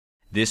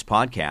This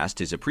podcast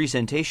is a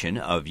presentation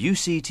of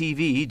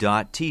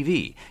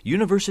UCTV.tv,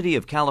 University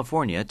of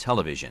California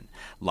Television.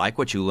 Like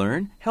what you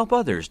learn? Help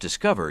others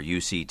discover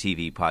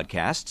UCTV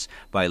podcasts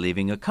by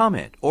leaving a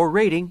comment or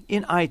rating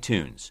in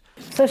iTunes.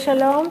 So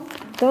shalom.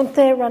 Don't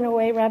run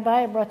away,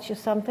 Rabbi. I brought you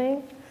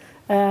something.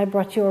 I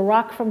brought you a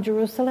rock from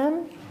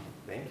Jerusalem.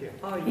 Thank you.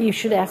 You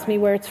should ask me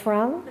where it's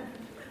from.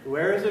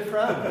 Where is it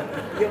from?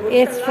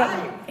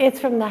 It's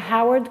from the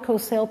Howard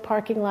Cosell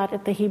parking lot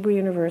at the Hebrew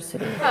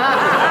University.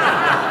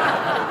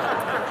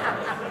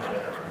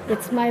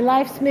 It's my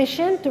life's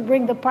mission to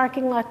bring the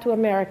parking lot to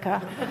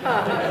America,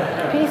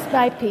 piece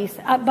by piece.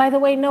 By the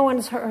way, no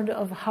one's heard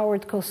of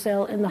Howard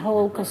Cosell in the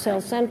whole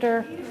Cosell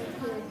Center.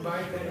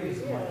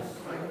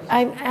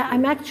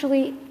 I'm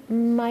actually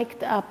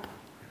mic'd up.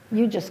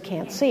 You just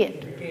can't see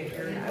it.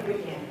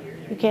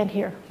 You can't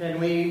hear. Can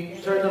we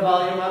turn the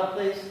volume up,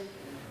 please?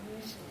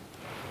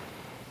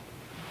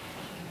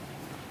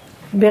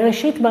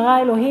 Bereshit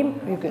bara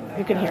Elohim. You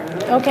can hear.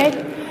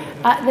 Okay.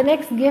 The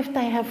next gift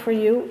I have for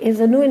you is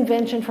a new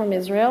invention from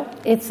Israel.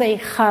 It's a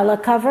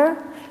challah cover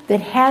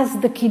that has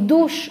the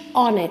kiddush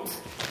on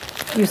it.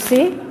 You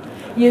see?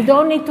 You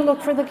don't need to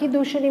look for the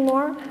kiddush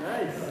anymore.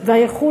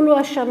 Vayechulu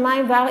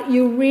hashamayim v'aretz.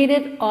 You read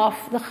it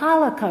off the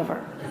challah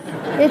cover.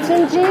 It's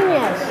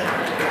ingenious.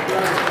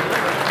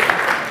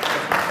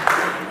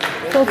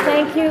 So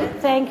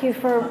thank you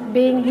for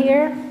being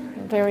here.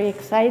 I'm very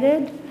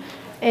excited.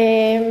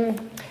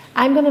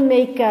 I'm going to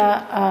make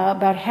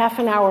about half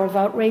an hour of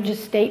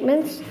outrageous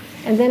statements,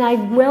 and then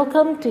I'd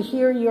welcome to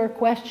hear your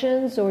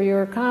questions or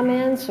your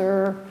comments.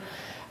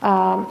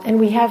 And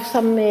we have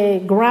some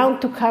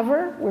ground to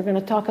cover. We're going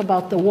to talk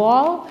about the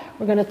wall.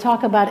 We're going to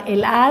talk about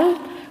El Al.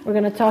 We're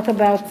going to talk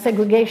about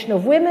segregation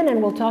of women,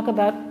 and we'll talk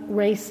about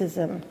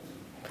racism.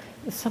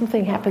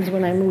 Something happens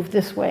when I move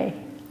this way.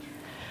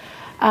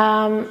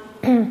 I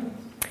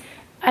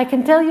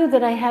can tell you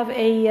that I have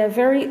a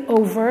very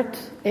overt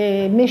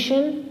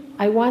mission.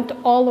 I want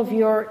all of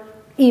your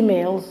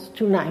emails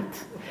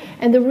tonight.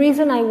 And the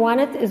reason I want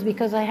it is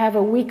because I have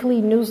a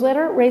weekly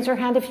newsletter. Raise your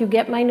hand if you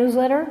get my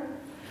newsletter.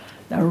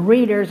 The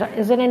readers,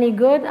 is it any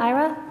good,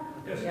 Ira?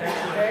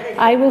 Yes.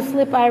 I will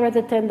slip Ira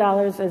the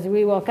 $10 as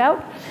we walk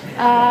out.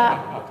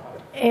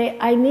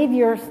 I need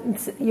you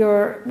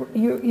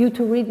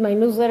to read my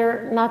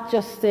newsletter, not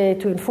just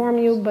to inform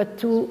you, but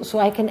so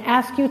I can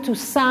ask you to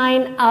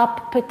sign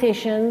up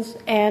petitions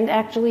and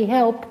actually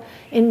help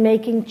in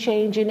making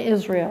change in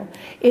Israel.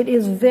 It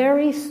is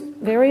very,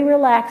 very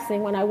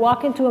relaxing when I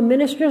walk into a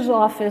minister's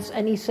office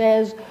and he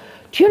says,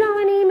 "Do you know how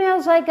many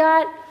emails I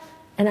got?"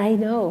 And I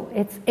know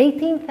it's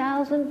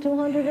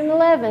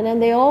 18,211,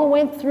 and they all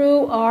went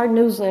through our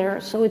newsletter,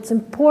 so it's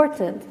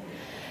important.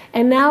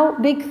 And now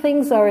big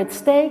things are at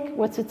stake.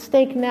 What's at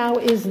stake now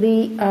is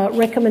the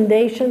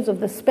recommendations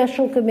of the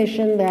special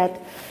commission that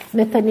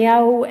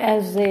Netanyahu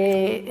has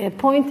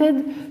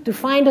appointed to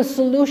find a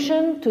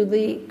solution to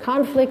the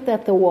conflict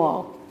at the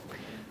wall.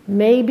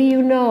 Maybe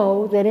you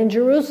know that in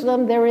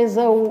Jerusalem there is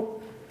the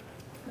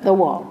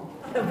wall.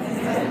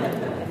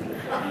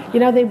 You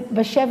know, the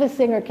Basheva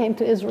singer came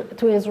to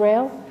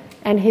Israel,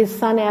 and his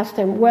son asked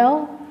him,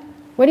 "Well,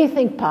 what do you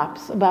think,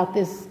 Pops, about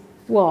this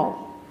wall?"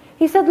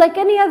 He said, "Like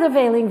any other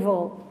Wailing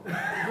Wall."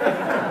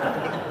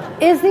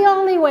 It's the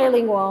only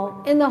Wailing Wall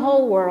in the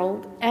whole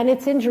world, and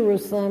it's in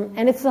Jerusalem,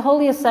 and it's the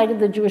holiest site of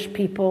the Jewish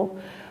people.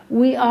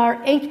 We are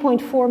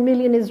 8.4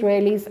 million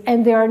Israelis,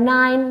 and there are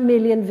 9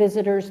 million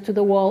visitors to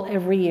the wall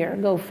every year.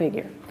 Go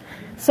figure.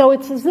 So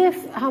it's as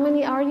if, how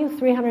many are you?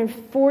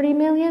 340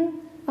 million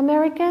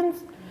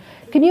Americans?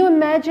 Can you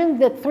imagine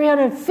that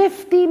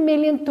 350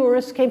 million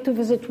tourists came to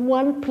visit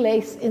one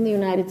place in the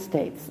United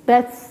States?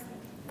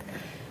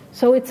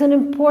 So it's an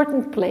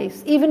important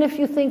place, even if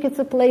you think it's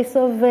a place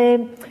of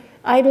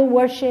idol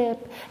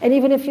worship, and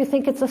even if you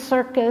think it's a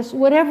circus,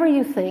 whatever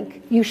you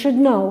think, you should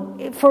know.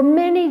 For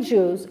many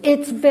Jews,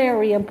 it's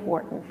very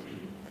important.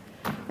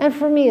 And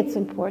for me, it's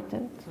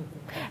important.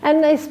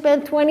 And I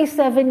spent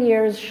 27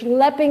 years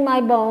schlepping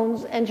my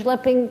bones and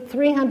schlepping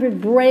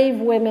 300 brave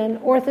women,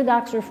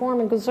 Orthodox, Reform,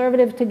 and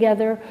Conservative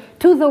together,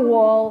 to the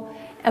wall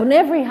on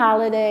every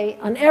holiday,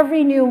 on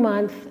every new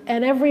month,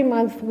 and every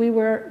month we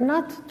were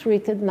not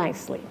treated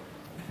nicely.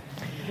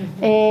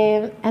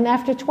 And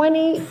after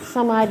 20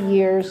 some odd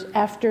years,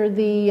 after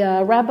the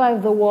rabbi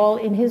of the wall,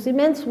 in his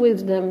immense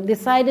wisdom,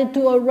 decided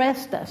to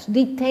arrest us,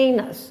 detain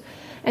us,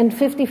 and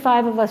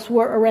 55 of us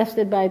were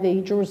arrested by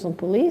the Jerusalem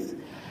police,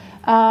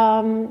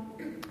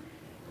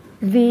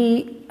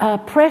 the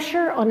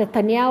pressure on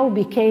Netanyahu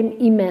became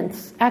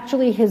immense.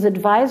 Actually, his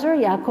advisor,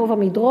 Yaakov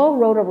Amidro,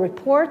 wrote a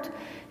report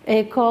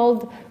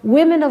called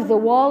 "Women of the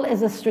Wall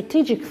as a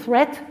Strategic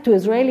Threat to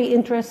Israeli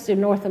Interests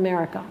in North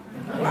America."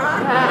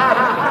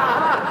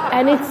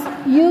 And it's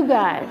you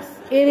guys,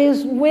 it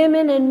is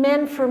women and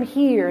men from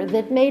here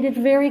that made it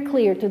very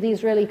clear to the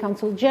Israeli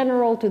Consul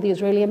General, to the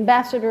Israeli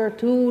ambassador,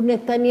 to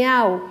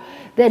Netanyahu,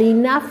 that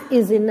enough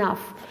is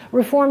enough.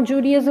 Reform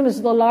Judaism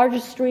is the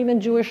largest stream in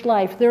Jewish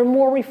life. There are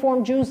more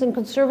Reform Jews than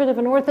Conservative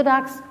and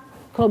Orthodox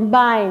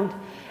combined.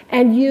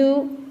 And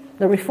you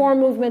the Reform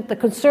Movement, the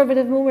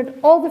Conservative Movement,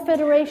 all the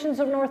federations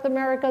of North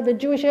America, the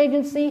Jewish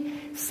Agency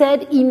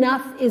said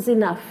enough is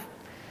enough.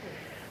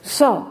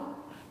 So,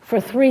 for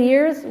 3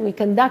 years, we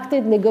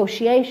conducted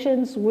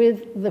negotiations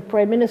with the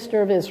Prime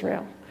Minister of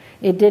Israel.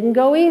 It didn't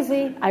go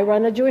easy. I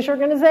run a Jewish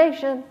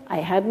organization. I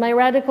had my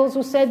radicals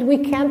who said, we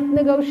can't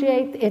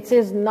negotiate. It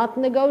is not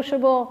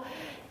negotiable.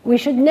 We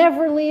should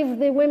never leave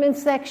the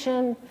women's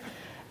section.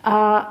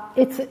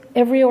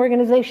 Every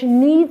organization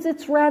needs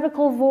its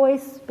radical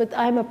voice, but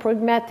I'm a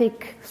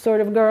pragmatic sort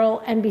of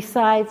girl, and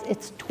besides,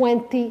 it's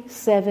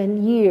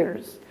 27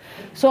 years.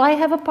 So I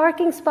have a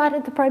parking spot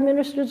at the Prime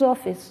Minister's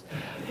office.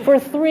 For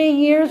 3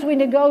 years, we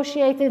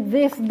negotiated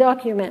this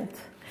document.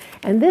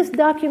 And this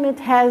document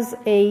has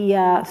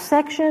a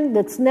section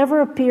that's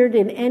never appeared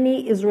in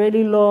any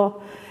Israeli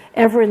law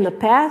ever in the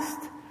past.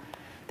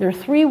 There are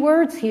 3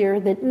 words here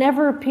that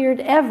never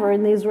appeared ever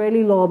in the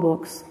Israeli law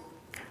books.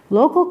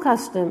 Local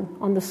custom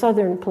on the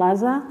Southern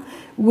Plaza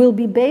will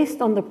be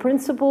based on the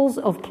principles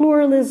of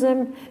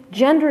pluralism,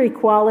 gender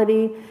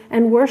equality,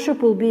 and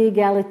worship will be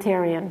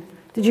egalitarian.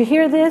 Did you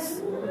hear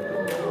this?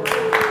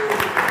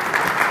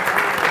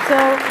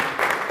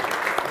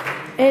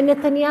 And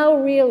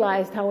Netanyahu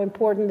realized how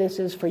important this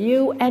is for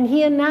you, and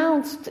he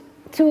announced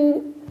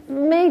to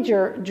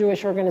major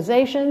Jewish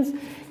organizations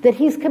that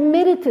he's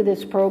committed to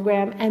this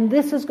program, and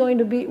this is going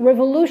to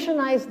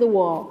revolutionize the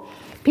wall.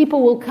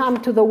 People will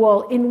come to the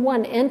wall in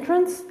one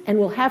entrance and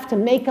will have to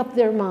make up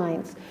their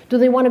minds. Do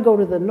they want to go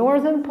to the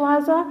Northern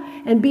Plaza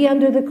and be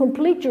under the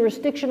complete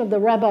jurisdiction of the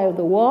rabbi of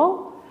the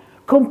wall?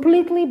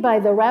 Completely by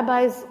the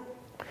rabbis,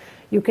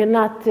 you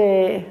cannot,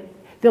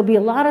 there'll be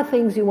a lot of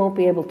things you won't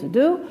be able to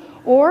do.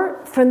 Or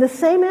from the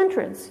same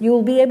entrance, you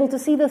will be able to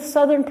see the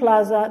Southern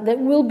Plaza that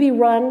will be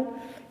run,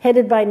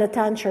 headed by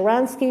Natan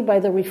Sharansky, by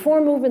the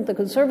Reform Movement, the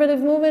Conservative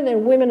Movement,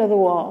 and Women of the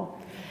Wall.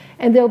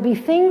 And there'll be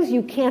things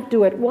you can't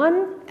do at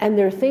one, and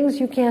there are things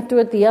you can't do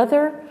at the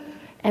other.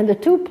 And the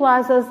 2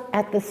 plazas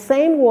at the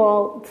same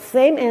wall,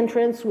 same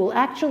entrance, will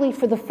actually,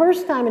 for the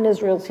first time in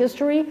Israel's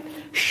history,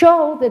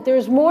 show that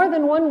there's more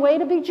than one way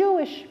to be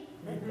Jewish.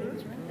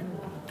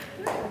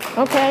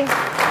 Okay.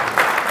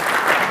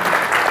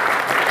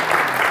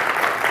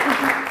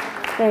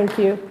 Thank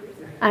you.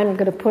 I'm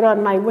going to put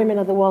on my Women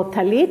of the Wall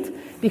talit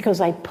because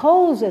I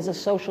pose as a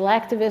social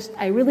activist.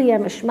 I really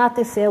am a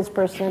shmate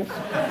salesperson.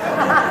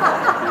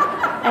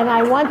 And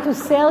I want to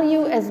sell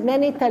you as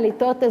many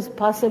talitot as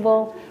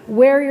possible.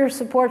 Wear your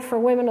support for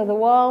Women of the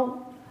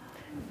Wall.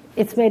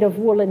 It's made of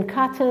wool and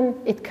cotton.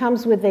 It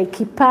comes with a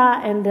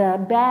kippah and a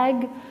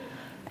bag.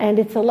 And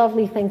it's a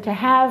lovely thing to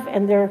have.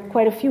 And there are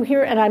quite a few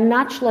here. And I'm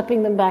not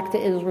schlepping them back to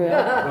Israel.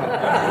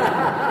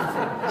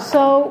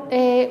 So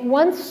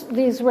once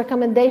these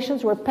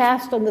recommendations were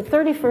passed on the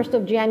 31st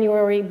of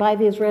January by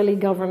the Israeli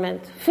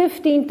government,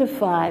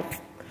 15-5,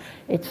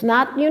 it's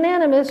not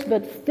unanimous,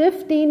 but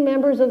 15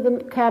 members of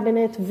the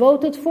cabinet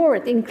voted for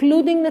it,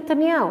 including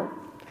Netanyahu.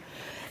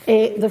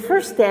 The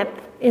first step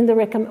in the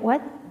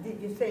what? Did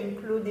you say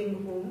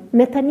including whom?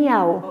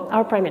 Netanyahu,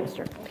 our prime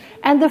minister.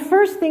 And the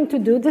first thing to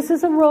do, this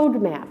is a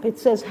roadmap. It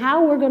says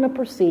how we're going to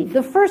proceed.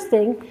 The first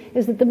thing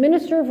is that the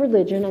Minister of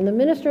Religion and the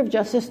Minister of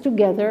Justice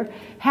together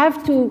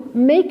have to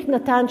make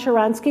Natan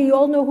Sharansky, you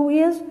all know who he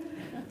is?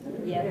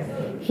 Yes.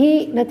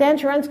 Natan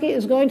Sharansky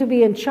is going to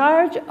be in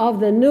charge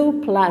of the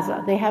new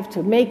plaza. They have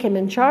to make him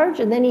in charge,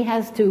 and then he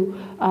has to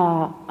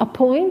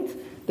appoint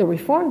the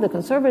Reform, the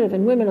Conservative,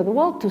 and Women of the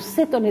Wall to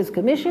sit on his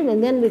commission,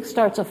 and then it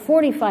starts a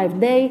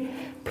 45-day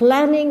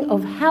planning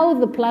of how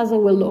the plaza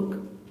will look.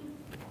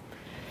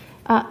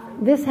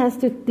 This has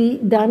to be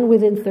done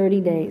within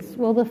 30 days.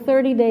 Well, the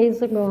 30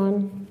 days are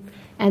gone,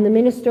 and the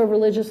Minister of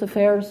Religious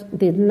Affairs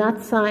did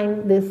not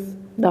sign this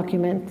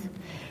document.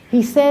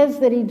 He says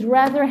that he'd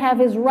rather have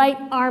his right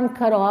arm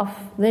cut off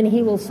than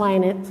he will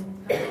sign it.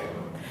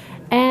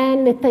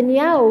 And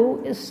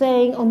Netanyahu is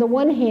saying, on the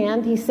one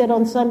hand, he said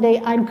on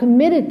Sunday, I'm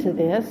committed to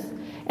this.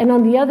 And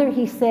on the other,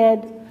 he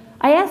said,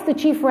 I asked the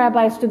chief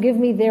rabbis to give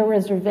me their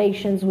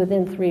reservations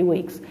within 3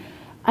 weeks.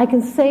 I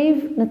can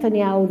save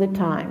Netanyahu the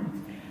time.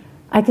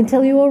 I can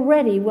tell you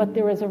already what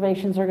the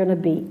reservations are going to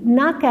be.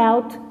 Knock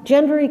out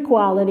gender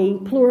equality,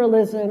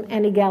 pluralism,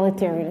 and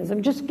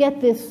egalitarianism. Just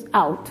get this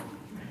out.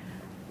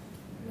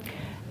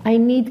 I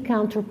need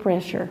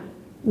counter-pressure.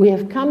 We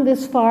have come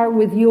this far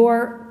with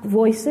your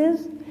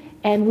voices,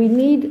 and we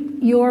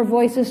need your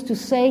voices to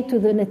say to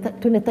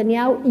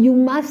Netanyahu, you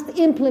must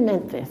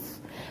implement this.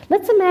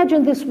 Let's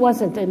imagine this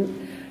wasn't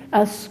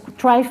a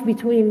strife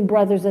between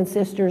brothers and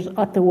sisters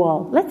at the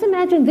wall. Let's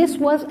imagine this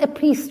was a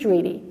peace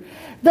treaty.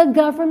 The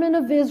government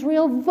of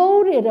Israel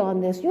voted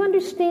on this. You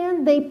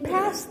understand? They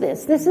passed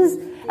this. This is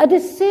a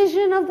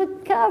decision of the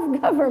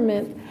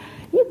government.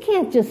 You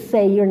can't just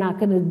say you're not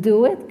going to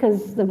do it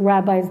because the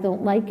rabbis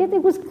don't like it.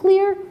 It was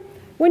clear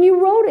when you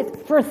wrote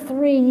it for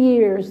 3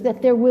 years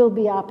that there will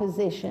be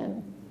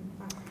opposition.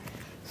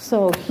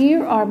 So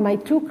here are my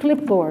 2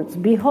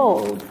 clipboards.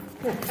 Behold,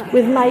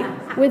 with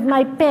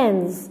my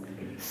pens.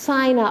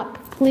 Sign up,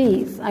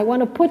 please. I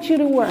want to put you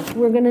to work.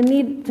 We're going to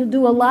need to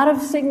do a lot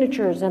of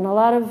signatures and a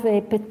lot of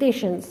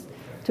petitions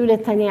to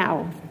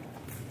Netanyahu.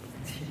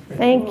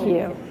 Thank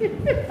you.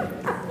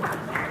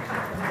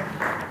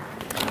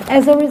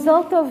 As a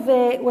result of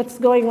what's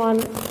going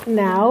on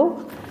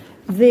now,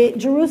 the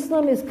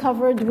Jerusalem is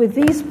covered with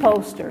these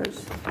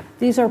posters.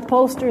 These are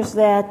posters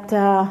that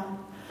are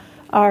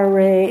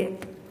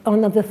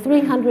on the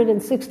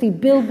 360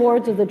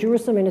 billboards of the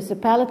Jerusalem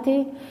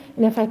municipality.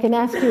 And if I can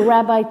ask you,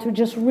 Rabbi, to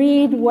just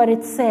read what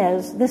it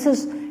says. This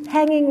is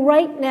hanging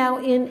right now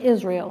in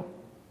Israel.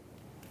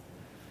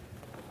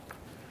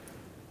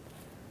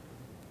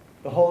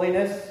 The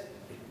holiness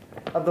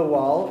of the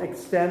wall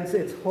extends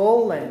its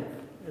whole length.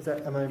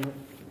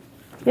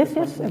 Yes,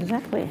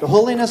 exactly. The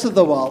holiness of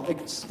the wall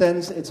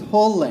extends its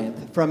whole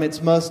length from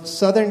its most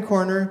southern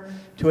corner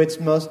to its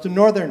most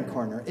northern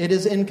corner. It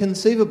is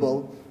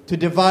inconceivable to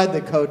divide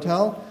the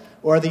kotel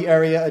or the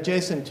area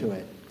adjacent to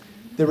it.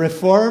 The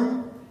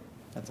reform,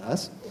 that's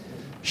us,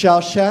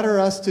 shall shatter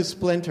us to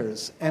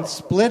splinters and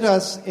split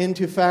us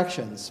into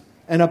factions,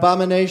 an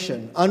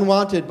abomination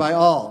unwanted by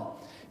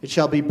all. It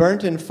shall be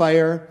burnt in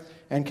fire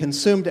and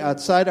consumed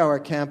outside our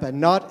camp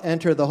and not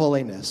enter the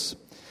holiness.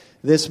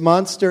 This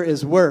monster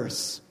is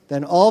worse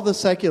than all the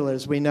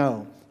seculars we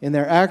know. In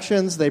their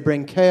actions, they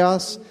bring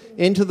chaos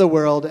into the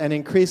world and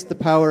increase the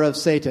power of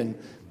Satan.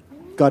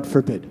 God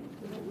forbid.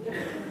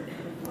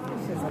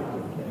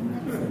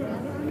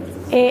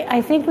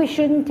 I think we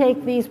shouldn't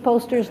take these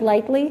posters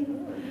lightly.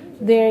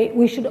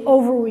 We should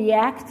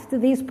overreact to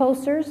these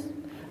posters.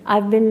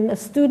 I've been a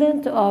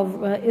student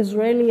of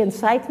Israeli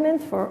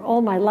incitement for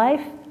all my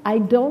life. I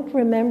don't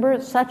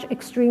remember such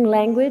extreme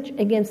language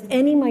against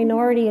any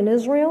minority in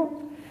Israel,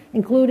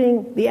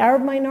 including the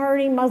Arab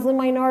minority, Muslim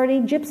minority,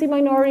 Gypsy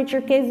minority,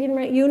 Cherkessian,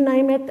 you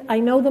name it. I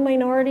know the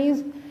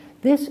minorities.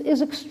 This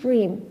is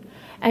extreme.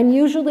 And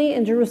usually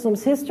in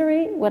Jerusalem's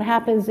history, what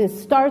happens is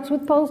starts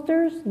with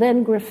posters,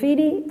 then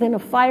graffiti, then a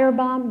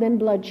firebomb, then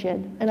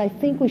bloodshed. And I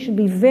think we should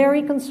be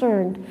very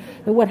concerned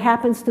that what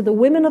happens to the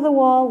women of the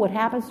wall, what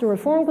happens to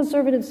Reform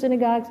conservative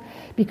synagogues,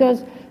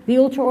 because the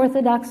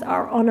ultra-Orthodox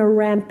are on a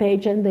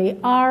rampage, and they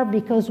are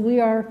because we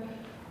are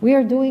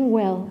doing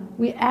well.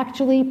 We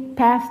actually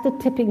passed the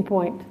tipping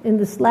point. In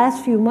this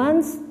last few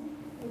months,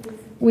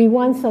 we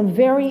won some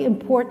very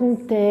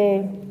important...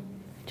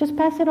 just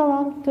pass it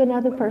along to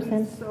another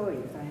person. Sorry,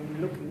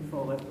 I'm looking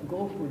for a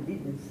ghost who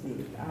didn't see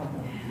it.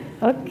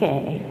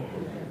 Okay.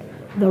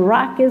 The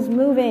rock is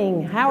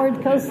moving.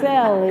 Howard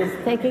Cosell is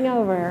taking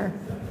over.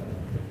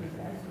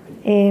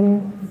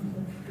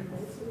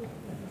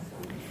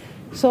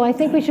 So I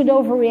think we should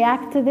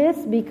overreact to this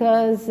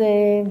because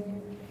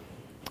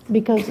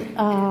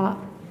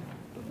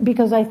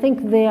I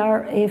think they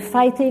are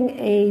fighting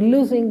a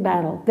losing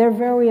battle. They're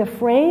very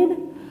afraid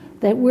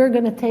that we're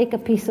going to take a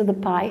piece of the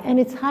pie, and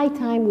it's high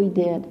time we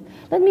did.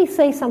 Let me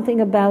say something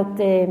about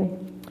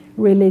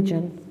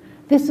religion.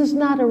 This is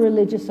not a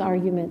religious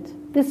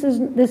argument. This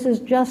is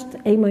just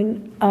a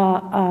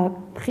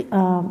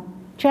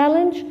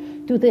challenge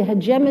to the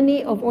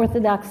hegemony of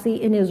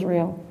orthodoxy in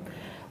Israel.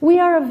 We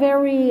are a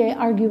very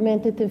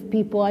argumentative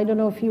people. I don't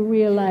know if you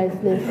realize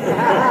this.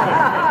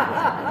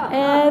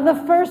 The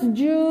first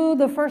Jew,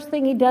 the first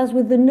thing he does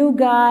with the new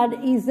God,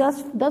 he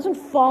just doesn't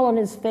fall on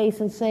his face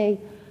and say,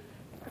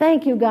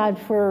 "Thank you, God,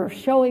 for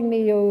showing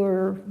me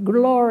your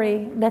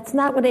glory." That's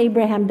not what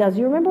Abraham does.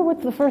 You remember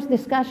what the first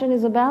discussion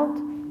is about?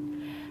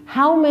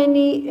 How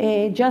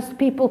many just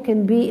people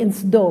can be in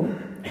Sodom?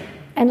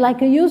 And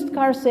like a used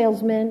car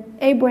salesman,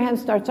 Abraham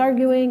starts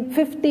arguing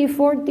 50,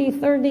 40,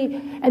 30,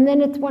 and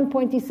then at one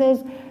point he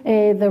says,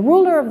 the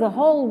ruler of the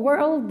whole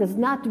world does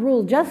not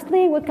rule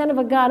justly. What kind of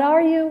a God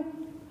are you?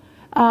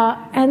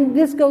 And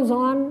this goes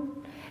on.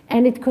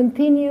 And it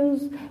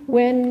continues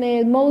when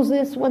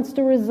Moses wants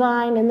to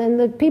resign, and then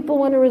the people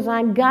want to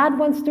resign, God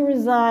wants to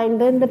resign,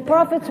 then the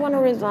prophets want to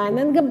resign,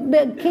 then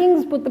the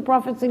kings put the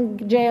prophets in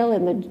jail,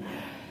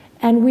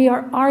 and we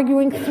are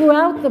arguing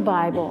throughout the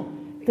Bible.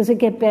 Does it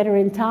get better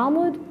in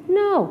Talmud?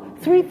 No.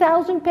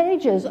 3,000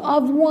 pages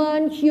of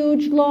one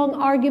huge, long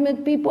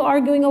argument, people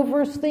arguing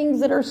over things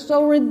that are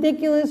so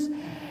ridiculous.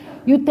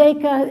 You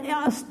take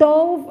a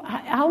stove,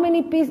 how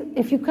many pieces,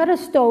 if you cut a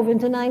stove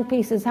into 9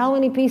 pieces, how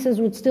many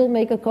pieces would still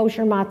make a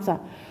kosher matzah?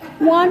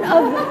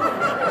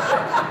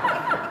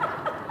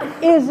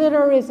 Is it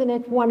or isn't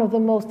it one of the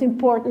most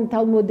important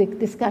Talmudic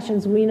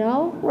discussions we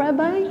know,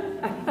 Rabbi?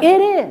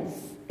 It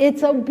is.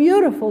 It's a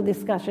beautiful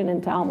discussion in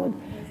Talmud.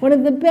 One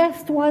of the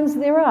best ones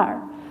there are.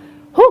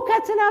 Who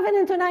cuts an oven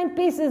into 9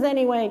 pieces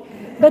anyway?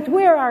 But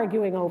we're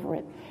arguing over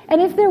it.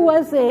 And if there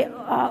was a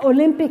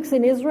Olympics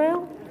in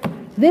Israel,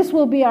 this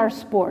will be our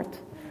sport.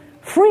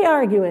 Free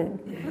arguing.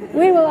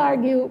 We will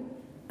argue.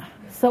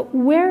 So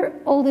where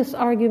all this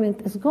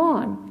argument is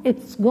gone?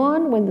 It's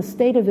gone when the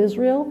state of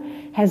Israel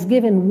has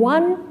given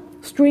one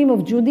stream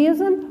of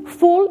Judaism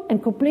full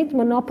and complete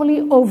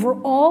monopoly over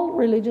all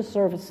religious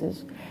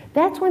services.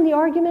 That's when the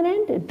argument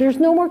ended. There's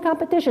no more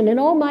competition. In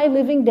all my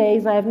living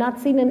days, I have not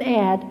seen an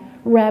ad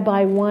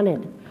Rabbi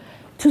wanted.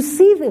 To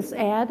see this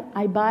ad,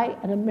 I buy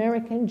an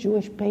American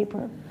Jewish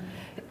paper.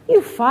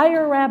 You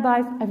fire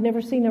rabbis. I've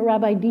never seen a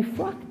rabbi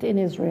defrocked in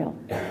Israel.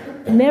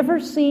 never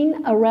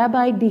seen a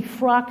rabbi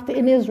defrocked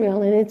in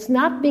Israel, and it's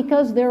not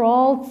because they're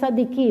all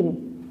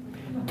tzaddikim.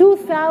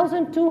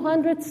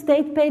 2,200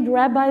 state-paid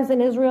rabbis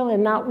in Israel,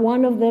 and not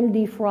one of them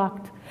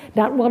defrocked,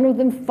 not one of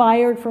them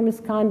fired for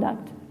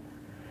misconduct.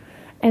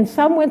 And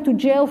some went to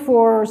jail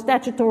for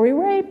statutory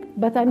rape,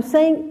 but I'm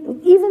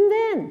saying even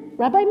then,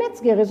 Rabbi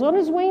Metzger is on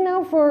his way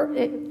now for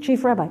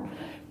chief rabbi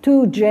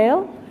to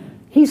jail.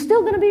 He's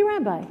still going to be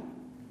rabbi.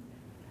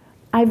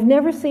 I've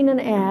never seen an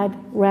ad,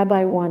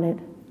 rabbi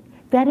wanted.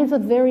 That is a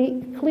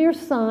very clear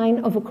sign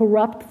of a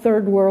corrupt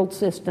third world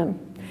system.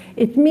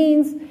 It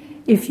means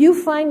if you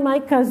find my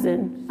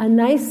cousin a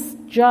nice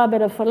job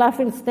at a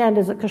falafel stand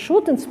as a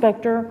kashrut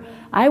inspector,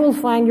 I will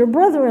find your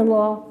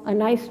brother-in-law a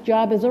nice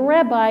job as a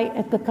rabbi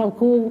at the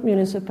Kalkul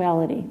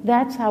municipality.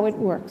 That's how it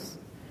works.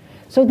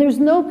 So there's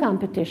no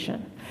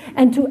competition.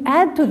 And to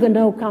add to the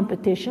no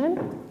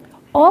competition,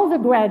 all the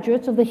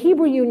graduates of the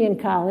Hebrew Union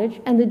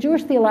College and the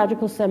Jewish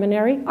Theological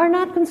Seminary are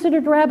not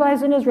considered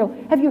rabbis in Israel.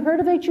 Have you heard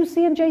of HUC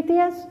and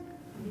JTS?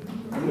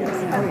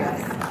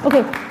 Yes.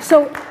 Okay,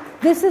 so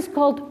this is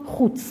called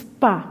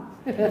chutzpah.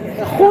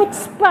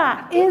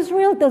 Chutzpah.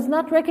 Israel does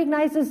not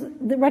recognize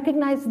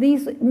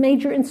these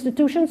major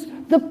institutions.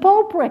 The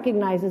Pope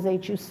recognizes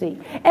HUC.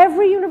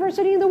 Every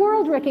university in the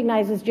world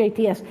recognizes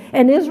JTS.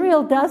 And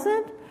Israel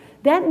doesn't?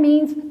 That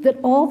means that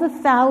all the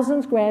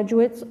thousands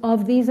graduates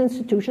of these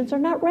institutions are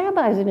not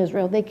rabbis in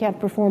Israel. They can't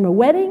perform a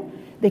wedding.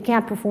 They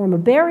can't perform a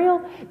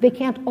burial. They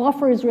can't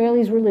offer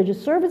Israelis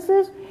religious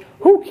services.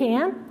 Who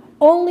can?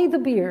 Only the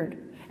beard.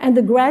 And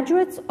the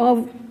graduates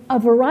of a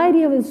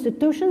variety of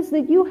institutions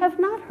that you have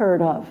not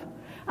heard of.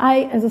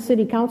 I, as a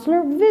city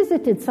councilor,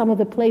 visited some of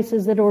the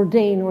places that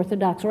ordain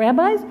Orthodox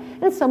rabbis,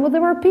 and some of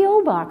them are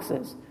P.O.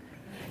 boxes.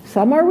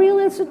 Some are real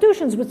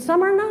institutions, but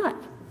some are not.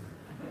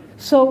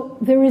 So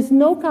there is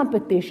no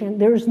competition,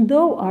 there is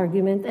no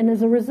argument, and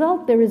as a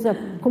result, there is a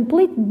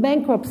complete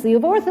bankruptcy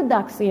of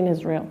orthodoxy in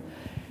Israel.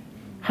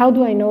 How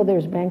do I know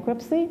there's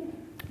bankruptcy?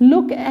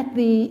 Look at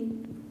the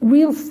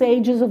real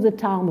sages of the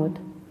Talmud,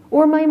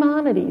 or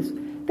Maimonides.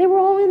 They were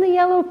all in the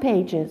yellow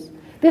pages.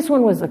 This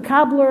one was a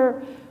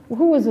cobbler.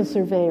 Who was a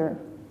surveyor?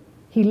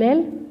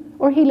 Hillel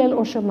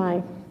or Shammai?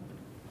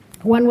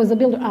 One was a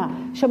builder.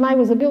 Shammai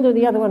was a builder,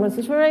 the other one was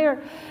a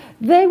surveyor.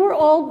 They were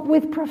all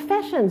with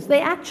professions. They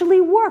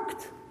actually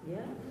worked. Yeah.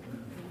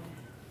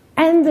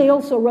 And they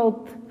also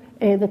wrote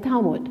the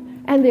Talmud.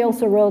 And they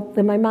also wrote,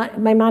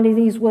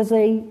 Maimonides was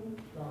a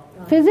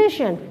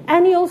physician.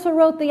 And he also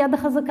wrote the Yad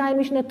HaChazakah,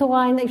 Mishneh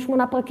Torah, and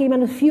Shmona Prakim,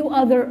 and a few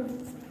other.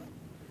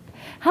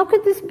 How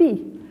could this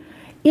be?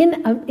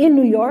 In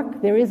New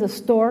York, there is a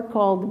store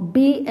called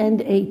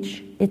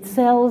B&H. It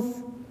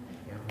sells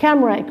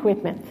camera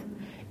equipment.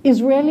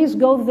 Israelis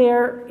go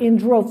there in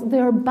droves.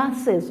 There are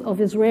buses of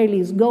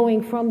Israelis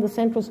going from the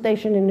central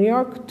station in New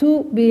York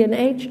to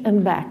B&H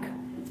and back.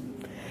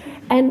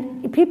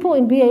 And people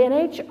in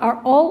B&H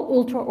are all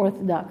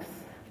ultra-Orthodox.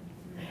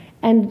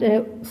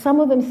 And some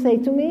of them say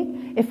to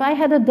me, if I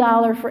had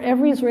 $1 for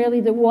every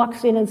Israeli that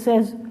walks in and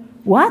says,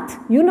 "What?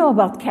 You know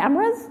about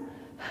cameras?"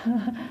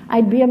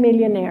 I'd be a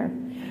millionaire.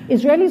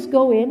 Israelis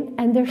go in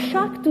and they're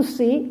shocked to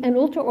see an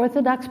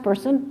ultra-Orthodox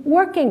person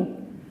working.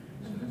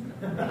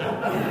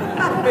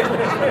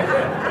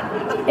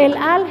 El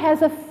Al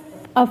has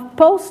a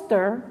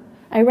poster.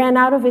 I ran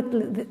out of it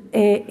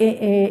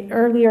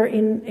earlier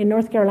in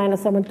North Carolina.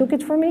 Someone took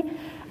it from me.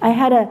 I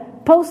had a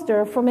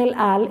poster from El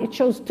Al. It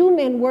shows two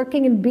men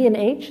working in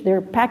B&H.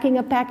 They're packing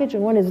a package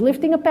and one is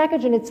lifting a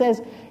package. And it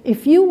says,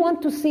 if you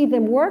want to see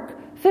them work,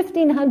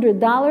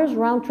 $1,500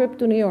 round trip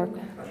to New York.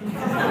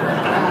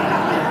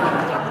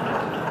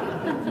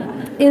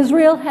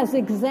 Israel has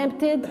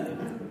exempted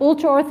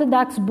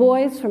ultra-Orthodox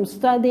boys from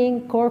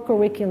studying core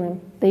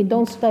curriculum. They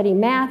don't study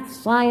math,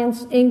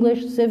 science,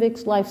 English,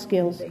 civics, life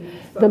skills.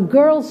 The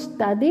girls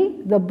study,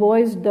 the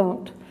boys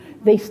don't.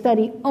 They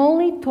study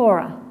only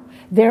Torah.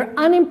 They're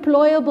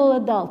unemployable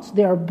adults.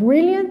 They are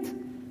brilliant,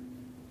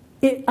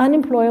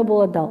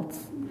 unemployable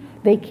adults.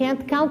 They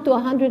can't count to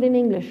 100 in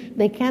English.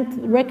 They can't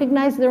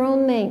recognize their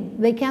own name.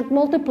 They can't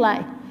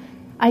multiply.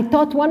 I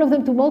taught one of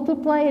them to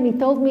multiply, and he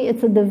told me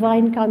it's a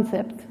divine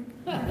concept.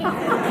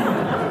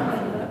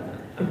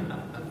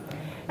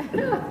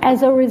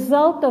 As a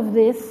result of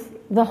this,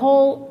 the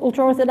whole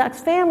ultra-Orthodox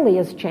family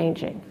is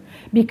changing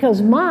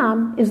because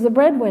mom is the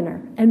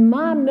breadwinner and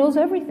mom knows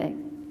everything.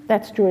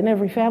 That's true in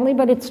every family,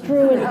 but it's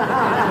true in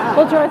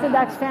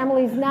ultra-Orthodox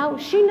families now.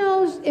 She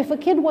knows if a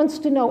kid wants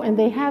to know, and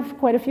they have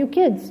quite a few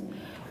kids,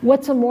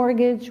 what's a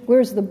mortgage,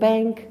 where's the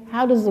bank,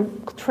 how does the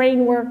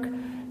train work.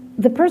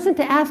 The person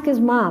to ask is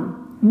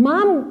mom.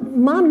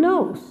 Mom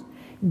knows.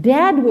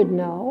 Dad would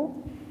know.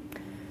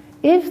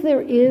 If there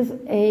is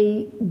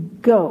a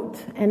goat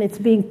and it's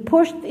being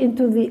pushed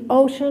into the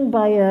ocean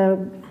by a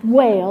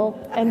whale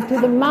and to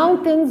the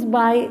mountains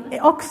by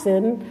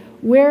oxen,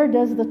 where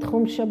does the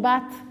Tchum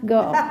Shabbat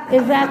go?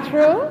 Is that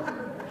true?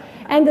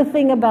 And the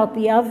thing about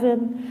the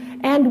oven.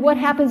 And what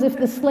happens if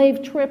the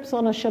slave trips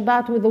on a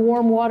Shabbat with the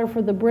warm water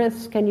for the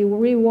bris? Can you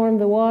rewarm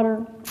the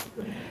water?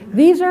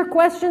 These are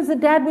questions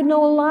that Dad would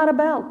know a lot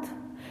about.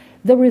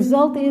 The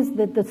result is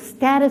that the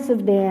status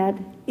of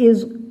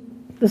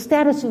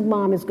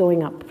mom is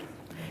going up.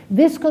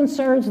 This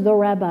concerns the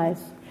rabbis.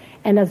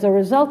 And as a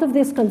result of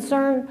this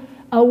concern,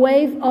 a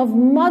wave of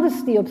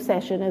modesty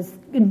obsession has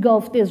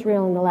engulfed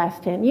Israel in the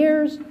last 10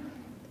 years.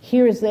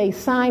 Here is a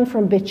sign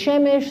from Bet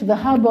Shemesh, the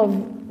hub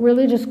of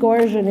religious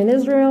coercion in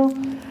Israel.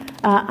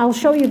 I'll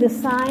show you this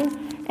sign.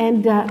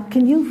 And Rabbi,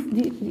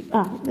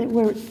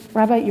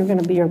 you're going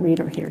to be a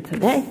reader here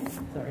today.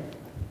 Sorry.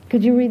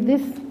 Could you read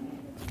this?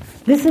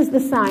 This is the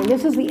sign.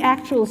 This is the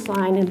actual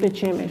sign in Bet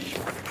Shemesh.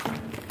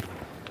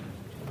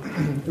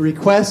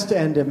 Request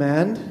and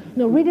demand.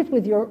 No, read it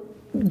with your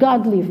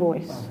godly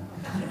voice.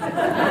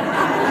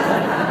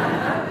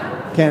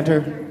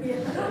 Cantor.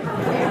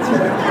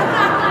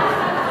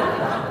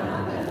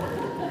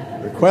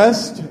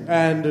 Request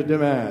and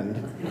demand.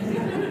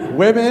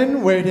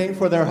 Women waiting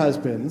for their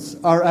husbands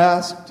are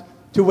asked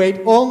to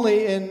wait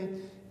only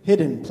in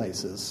hidden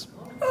places,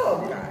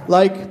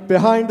 like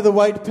behind the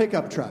white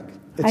pickup truck,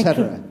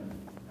 etc.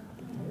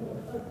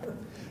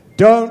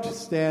 Don't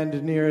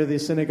stand near the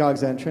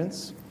synagogue's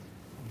entrance.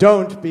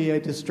 Don't be a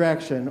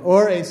distraction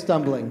or a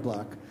stumbling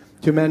block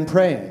to men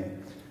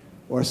praying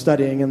or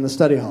studying in the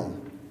study hall.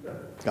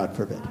 God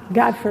forbid.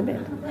 God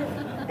forbid.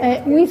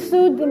 We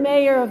sued the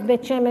mayor of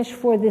Bet Shemesh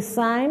for this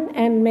sign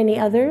and many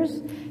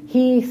others.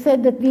 He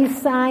said that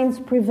these signs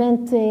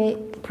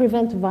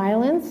prevent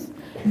violence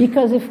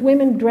because if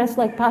women dressed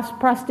like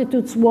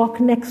prostitutes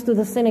walk next to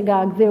the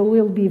synagogue, there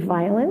will be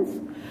violence.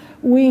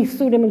 We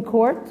sued him in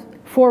court.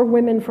 4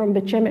 women from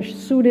Bet Shemesh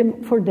sued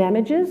him for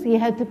damages. He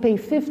had to pay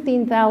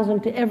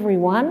 $15,000 to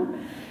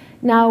everyone.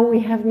 Now we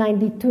have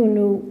 92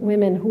 new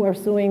women who are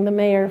suing the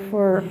mayor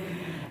for...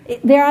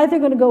 They're either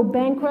going to go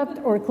bankrupt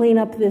or clean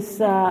up these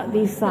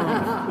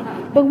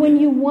signs. But when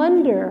you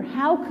wonder,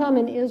 how come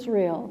in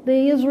Israel,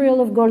 the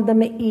Israel of Golda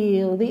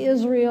Meir, the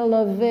Israel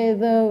of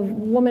the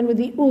woman with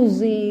the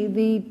Uzi,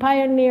 the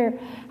pioneer,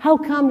 how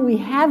come we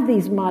have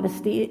these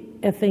modesty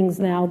things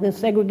now, the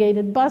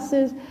segregated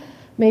buses?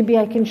 Maybe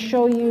I can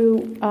show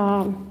you,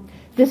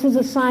 this is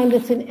a sign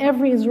that's in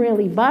every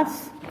Israeli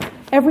bus.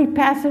 Every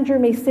passenger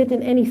may sit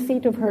in any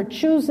seat of her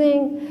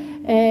choosing.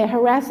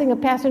 Harassing a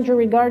passenger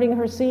regarding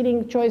her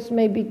seating choice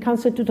may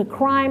constitute a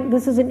crime.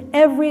 This is in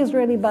every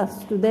Israeli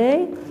bus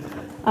today.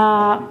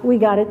 We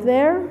got it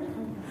there.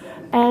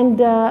 And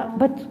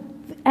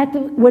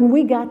when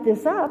we got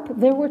this up,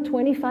 there were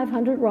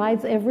 2,500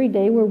 rides every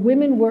day where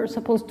women were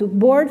supposed to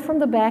board from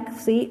the back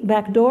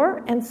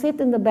door and sit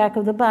in the back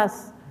of the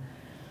bus.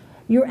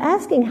 You're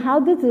asking, how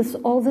did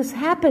all this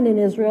happen in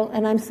Israel?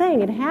 And I'm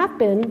saying it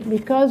happened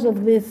because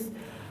of this.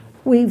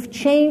 We've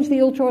changed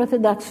the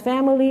ultra-Orthodox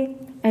family,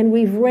 and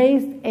we've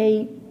raised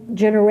a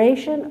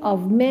generation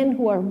of men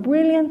who are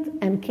brilliant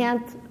and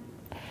can't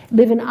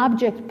live in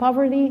abject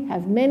poverty,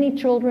 have many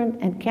children,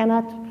 and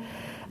cannot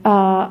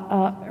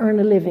earn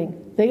a living.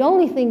 The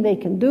only thing they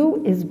can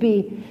do is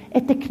be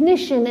a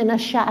technician in a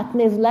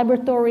shatnez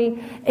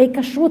laboratory, a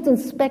kashrut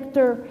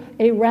inspector,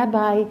 a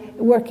rabbi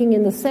working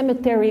in the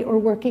cemetery, or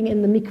working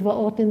in the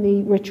mikvaot in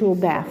the ritual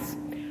baths.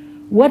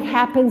 What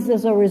happens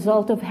as a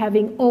result of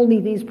having only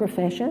these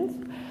professions?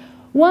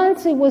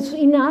 Once it was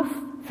enough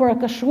for a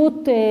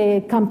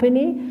kashrut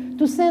company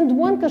to send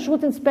one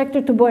kashrut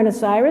inspector to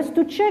Buenos Aires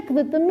to check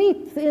that the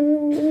meat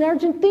in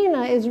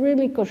Argentina is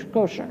really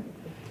kosher.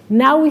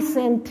 Now we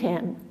send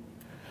 10.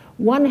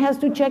 One has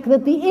to check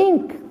that the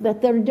ink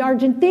that the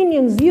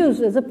Argentinians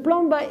use as a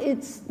plomba,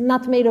 it's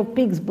not made of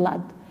pig's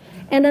blood.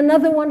 And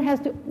another one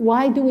has to...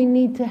 Why do we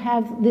need to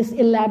have this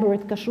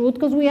elaborate kashrut?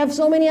 Because we have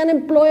so many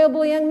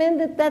unemployable young men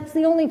that that's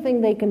the only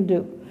thing they can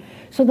do.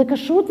 So the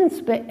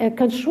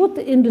kashrut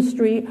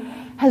industry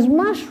has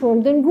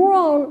mushroomed and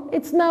grown.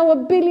 It's now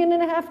 $1.5 billion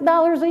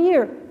a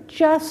year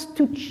just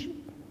to...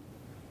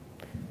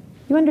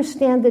 You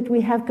understand that we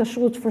have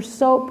kashrut for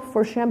soap,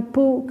 for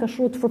shampoo,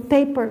 kashrut for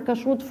paper,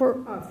 kashrut for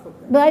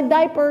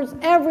diapers.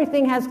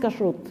 Everything has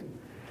kashrut.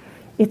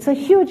 It's a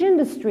huge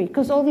industry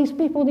because all these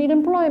people need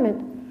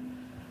employment.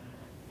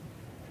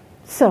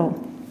 So,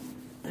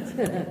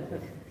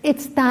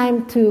 it's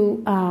time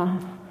to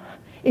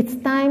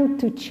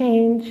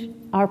change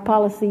our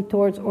policy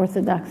towards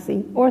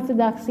orthodoxy.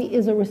 Orthodoxy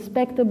is a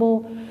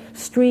respectable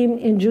stream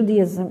in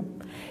Judaism.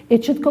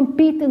 It should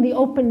compete in the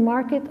open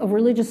market of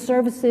religious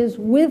services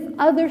with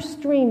other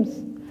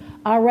streams.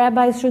 Our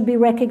rabbis should be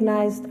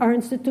recognized. Our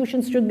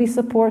institutions should be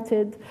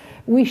supported.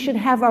 We should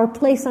have our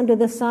place under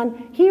the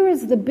sun. Here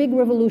is the big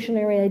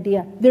revolutionary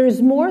idea. There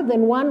is more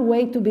than one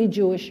way to be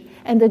Jewish,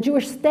 and the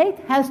Jewish state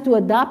has to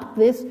adopt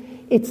this.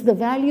 It's the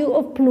value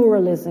of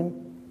pluralism.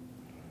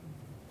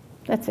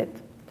 That's it.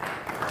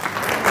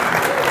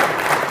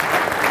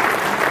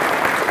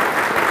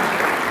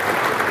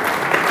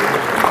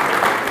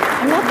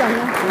 I'm not done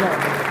yet. No.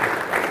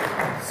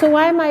 So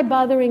why am I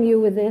bothering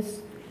you with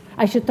this?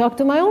 I should talk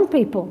to my own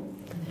people.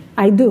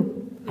 I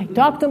do. I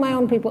talk to my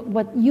own people.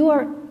 But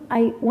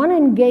I want to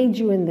engage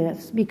you in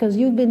this because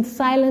you've been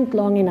silent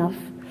long enough.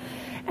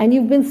 And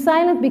you've been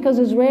silent because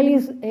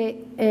Israelis,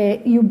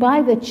 you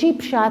buy the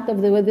cheap shot of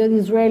what the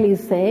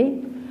Israelis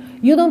say.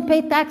 You don't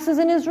pay taxes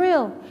in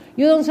Israel.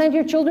 You don't send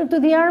your children to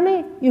the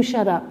army? You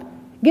shut up.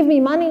 Give me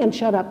money and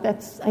shut up.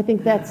 I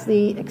think that's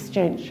the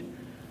exchange.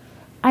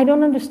 I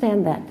don't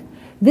understand that.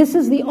 This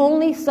is the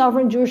only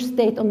sovereign Jewish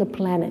state on the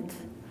planet.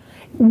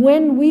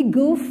 When we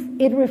goof,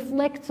 it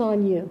reflects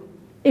on you.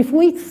 If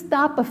we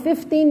stop a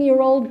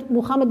 15-year-old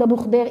Muhammad Abu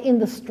Khder in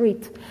the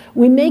street,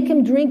 we make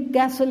him drink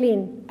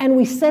gasoline, and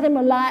we set him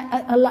alight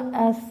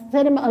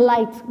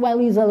while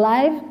he's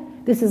alive,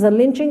 this is a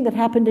lynching that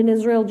happened in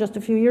Israel just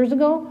a few years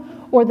ago,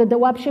 or the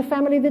Dawabsheh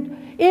family,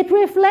 it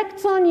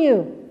reflects on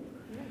you.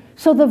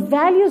 So the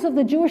values of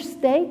the Jewish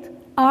state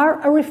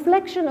are a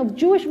reflection of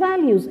Jewish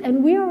values,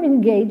 and we are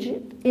engaged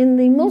in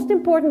the most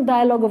important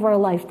dialogue of our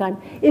lifetime.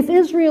 If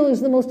Israel is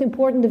the most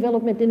important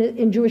development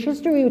in Jewish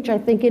history, which I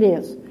think it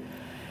is,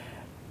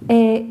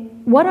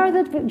 what are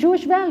the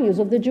Jewish values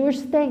of the Jewish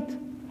state?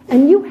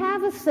 And you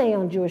have a say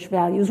on Jewish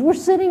values. We're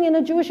sitting in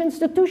a Jewish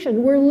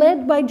institution. We're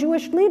led by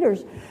Jewish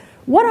leaders.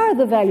 What are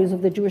the values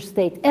of the Jewish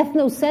state?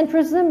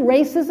 Ethnocentrism,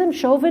 racism,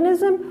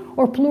 chauvinism,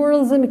 or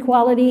pluralism,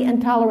 equality,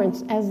 and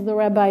tolerance, as the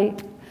rabbi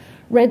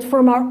read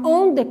from our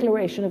own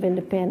Declaration of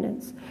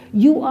Independence.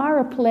 You are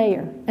a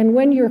player. And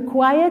when you're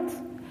quiet,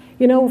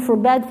 for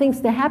bad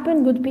things to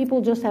happen, good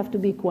people just have to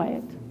be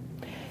quiet.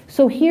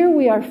 So here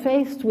we are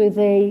faced with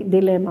a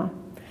dilemma.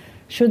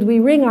 Should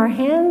we wring our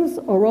hands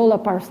or roll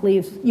up our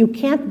sleeves? You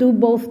can't do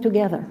both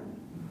together.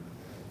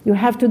 You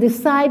have to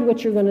decide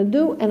what you're going to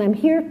do, and I'm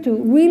here to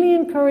really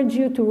encourage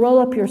you to roll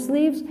up your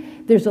sleeves.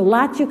 There's a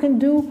lot you can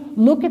do.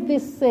 Look at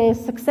this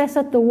success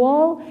at the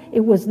wall. It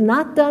was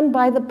not done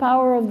by the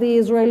power of the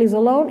Israelis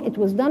alone. It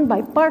was done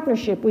by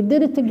partnership. We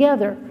did it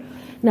together.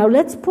 Now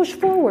let's push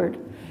forward.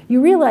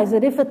 You realize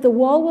that if at the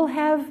wall we'll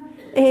have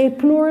a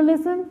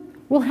pluralism,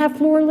 we'll have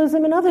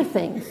pluralism in other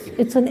things.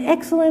 It's an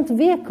excellent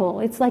vehicle.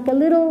 It's like a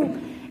little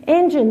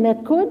engine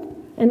that could,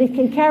 and it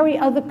can carry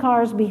other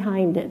cars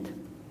behind it.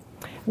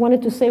 I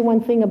wanted to say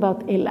one thing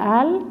about El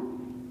Al.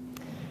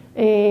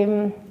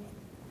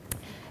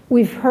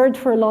 We've heard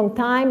for a long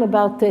time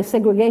about the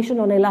segregation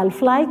on El Al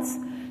flights,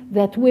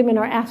 that women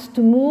are asked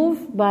to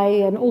move by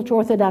an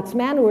ultra-Orthodox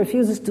man who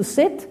refuses to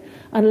sit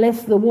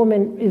unless the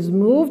woman is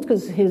moved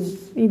because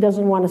he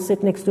doesn't want to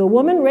sit next to a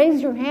woman.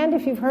 Raise your hand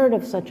if you've heard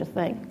of such a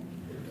thing.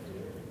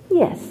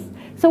 Yes.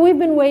 So we've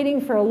been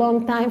waiting for a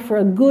long time for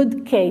a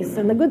good case.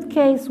 And the good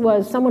case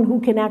was someone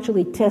who can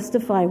actually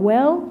testify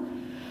well,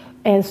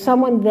 as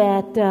someone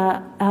that,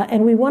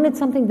 and we wanted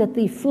something that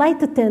the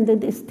flight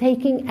attendant is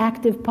taking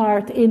active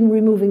part in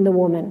removing the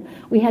woman.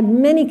 We had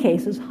many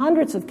cases,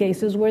 hundreds of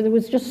cases, where there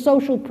was just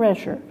social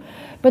pressure.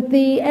 But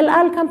the El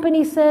Al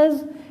company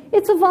says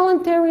it's a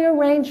voluntary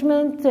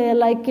arrangement,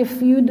 like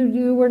if you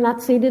were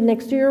not seated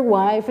next to your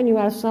wife and you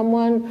ask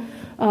someone,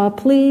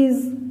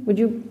 please, would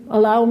you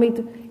allow me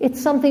to? It's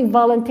something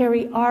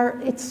voluntary.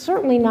 It's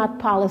certainly not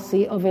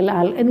policy of El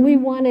Al. And we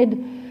wanted,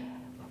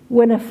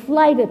 when a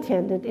flight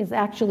attendant is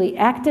actually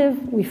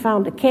active, we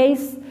found a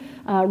case,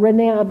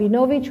 Renee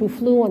Rabinovich, who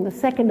flew on the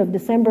 2nd of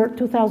December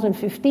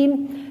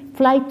 2015,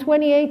 flight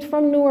 28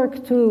 from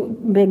Newark to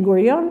Ben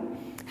Gurion.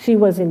 She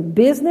was in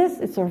business.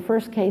 It's her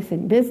first case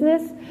in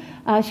business.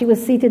 She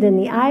was seated in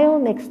the aisle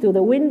next to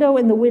the window.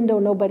 In the window,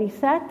 nobody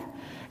sat.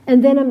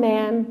 And then a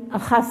man, a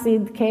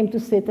Hasid, came to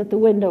sit at the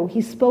window.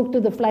 He spoke to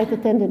the flight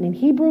attendant in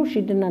Hebrew.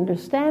 She didn't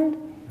understand.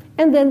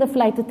 And then the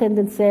flight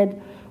attendant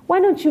said, why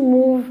don't you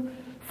move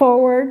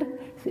forward?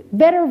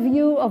 Better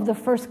view of the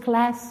first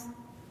class.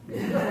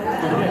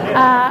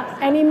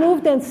 And he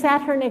moved and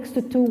sat her next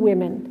to two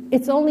women.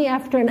 It's only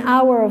after an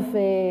hour of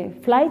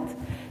flight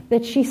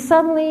that she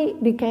suddenly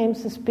became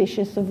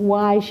suspicious of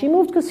why she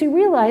moved, because she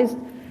realized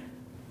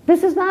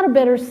this is not a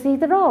better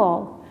seat at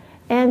all.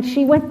 And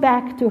she went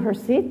back to her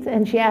seat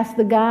and she asked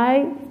the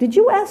guy, did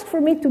you ask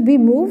for me to be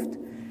moved?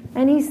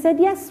 And he said,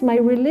 yes, my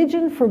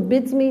religion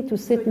forbids me to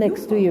sit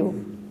next to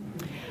you.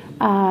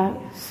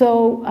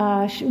 So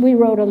we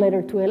wrote a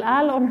letter to El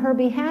Al on her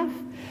behalf.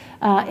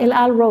 El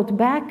Al wrote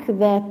back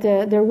that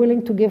they're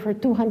willing to give her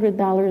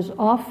 $200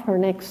 off her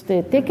next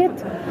ticket.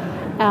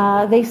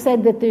 They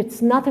said that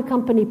it's not a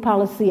company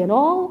policy at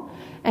all,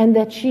 and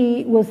that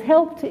she was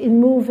helped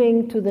in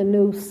moving to the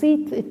new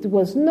seat. It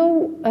was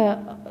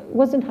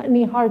wasn't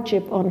any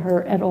hardship on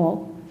her at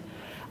all.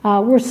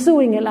 We're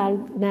suing El Al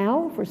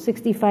now for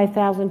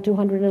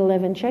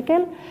 65,211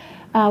 shekel,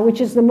 which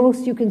is the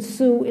most you can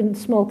sue in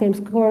small claims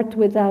court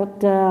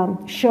without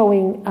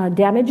showing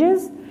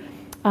damages.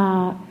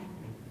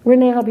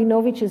 Renee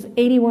Rabinovich is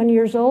 81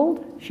 years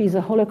old. She's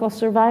a Holocaust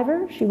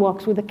survivor. She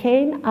walks with a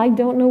cane. I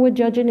don't know a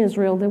judge in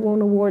Israel that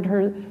won't award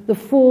her the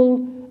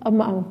full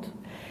amount.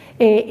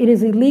 It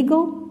is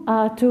illegal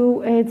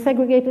to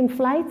segregate in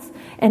flights,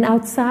 and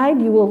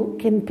outside you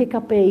can pick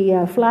up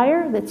a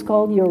flyer that's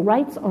called Your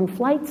Rights on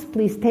Flights.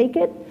 Please take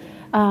it.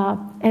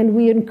 And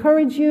we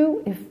encourage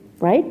you, if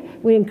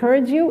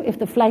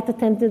the flight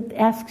attendant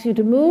asks you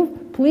to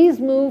move, please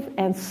move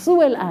and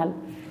sue El Al.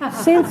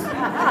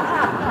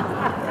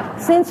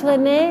 Since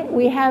Renee,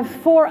 we have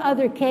 4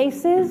 other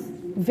cases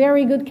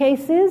very good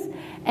cases.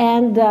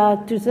 And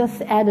to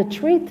just add a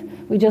treat,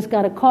 we just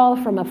got a call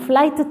from a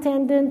flight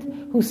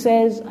attendant who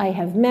says, I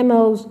have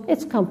memos,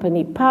 it's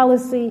company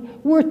policy,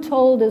 we're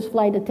told as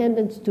flight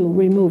attendants to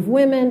remove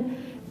women.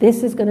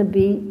 This is going to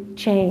be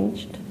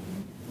changed.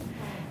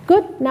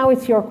 Good, now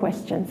it's your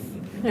questions.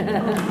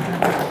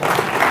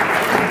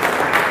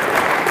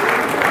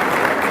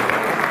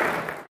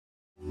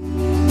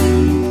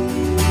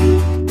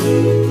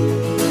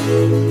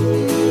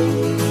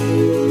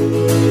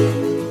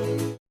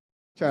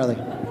 Charlie.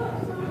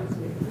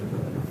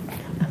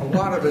 A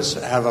lot of us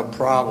have a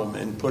problem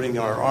in putting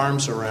our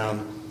arms around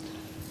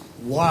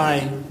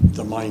why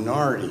the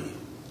minority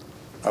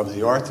of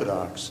the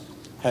Orthodox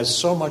has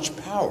so much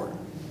power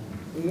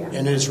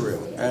in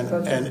Israel, and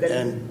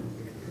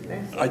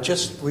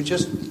we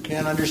just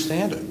can't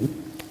understand it.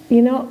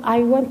 You know, I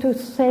want to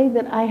say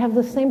that I have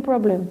the same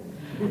problem.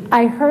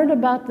 I heard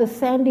about the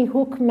Sandy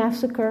Hook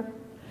massacre,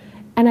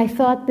 and I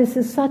thought this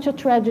is such a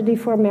tragedy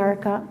for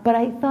America, but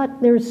I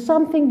thought there's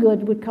something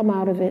good would come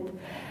out of it.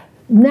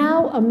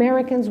 Now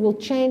Americans will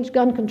change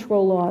gun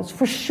control laws,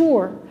 for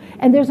sure.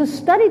 And there's a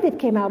study that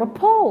came out, a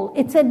poll.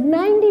 It said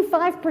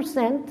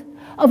 95%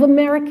 of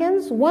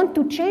Americans want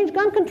to change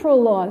gun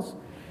control laws.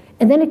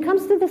 And then it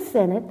comes to the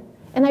Senate,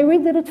 and I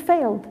read that it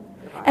failed.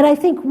 And I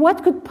think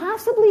what could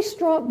possibly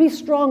be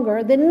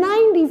stronger than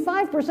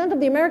 95% of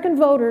the American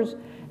voters?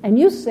 And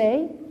you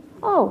say,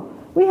 oh,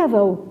 we have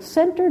a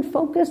centered,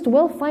 focused,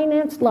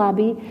 well-financed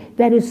lobby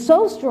that is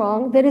so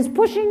strong that is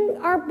pushing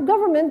our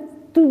government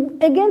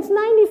against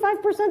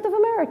 95% of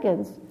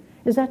Americans.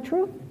 Is that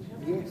true?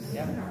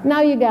 Yes.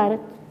 Now you got it.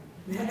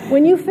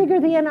 When you figure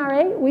the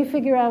NRA, we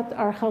figure out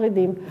our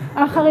Haredim.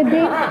 Our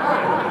Haredim,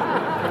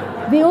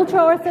 the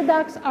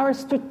ultra-Orthodox, are a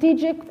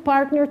strategic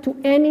partner to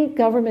any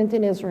government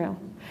in Israel.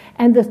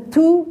 And the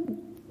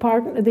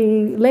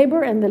the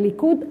Labor and the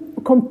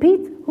Likud,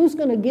 compete who's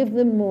going to give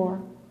them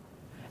more.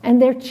 And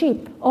they're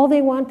cheap. All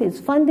they want is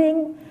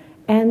funding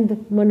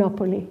and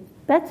monopoly.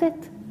 That's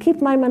it.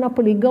 Keep my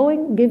monopoly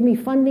going. Give me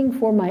funding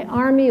for my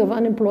army of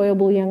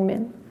unemployable young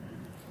men.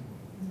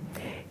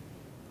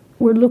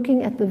 We're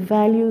looking at the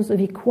values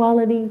of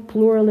equality,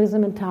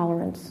 pluralism, and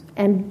tolerance.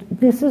 And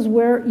this is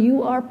where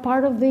you are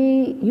part of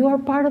the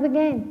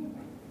game.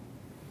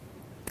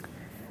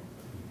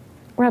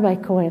 Rabbi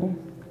Cohen,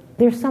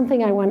 there's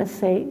something I want to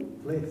say.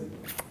 Please.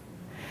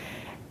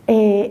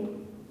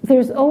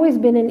 There's always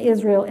been in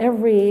Israel,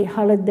 every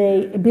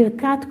holiday,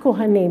 Birkat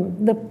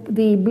Kohanim,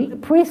 the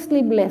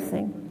priestly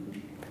blessing.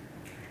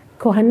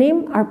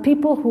 Kohanim are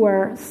people who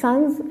are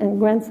sons and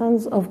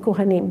grandsons of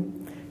Kohanim.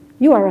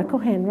 You are a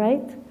Kohen,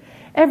 right?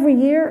 Every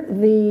year,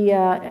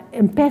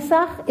 in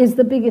Pesach is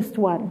the biggest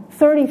one.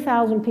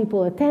 30,000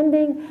 people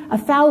attending.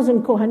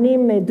 1,000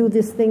 Kohanim do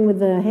this thing with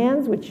the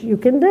hands, which you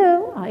can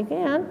do. I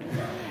can.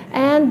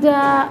 And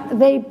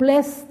they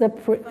bless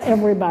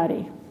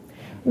everybody.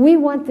 We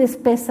want this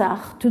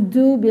Pesach to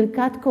do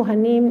Birkat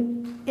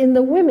Kohanim in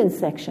the women's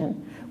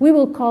section. We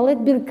will call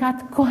it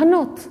Birkat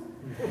Kohanot.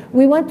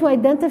 We want to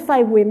identify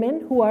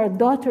women who are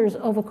daughters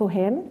of a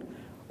Kohen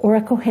or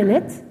a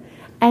Kohenet,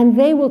 and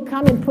they will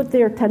come and put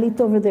their talit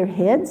over their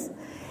heads,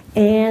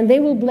 and they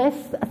will bless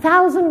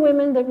 1,000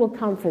 women that will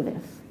come for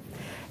this.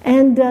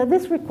 And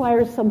this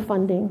requires some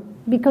funding,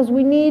 because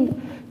we need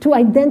to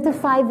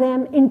identify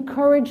them,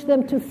 encourage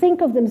them to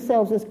think of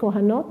themselves as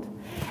Kohanot,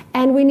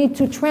 and we need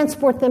to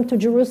transport them to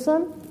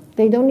Jerusalem.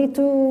 They don't need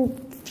to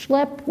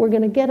schlep. We're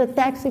going to get a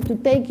taxi to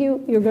take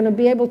you. You're going to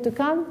be able to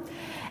come.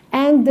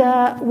 And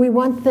we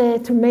want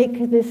to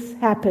make this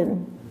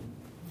happen.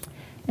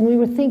 And we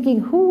were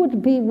thinking, who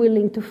would be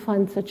willing to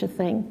fund such a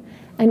thing?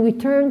 And we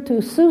turned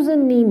to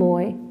Susan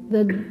Nimoy,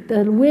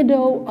 the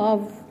widow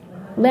of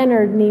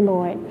Leonard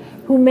Nimoy,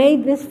 who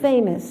made this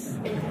famous.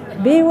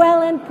 Be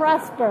well and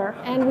prosper.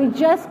 And we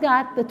just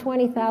got the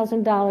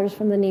 $20,000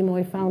 from the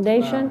Nimoy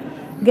Foundation.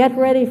 Wow. Get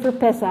ready for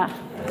Pesach.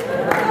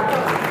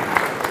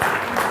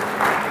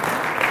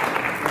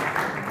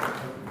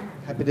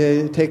 Happy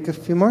to take a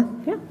few more?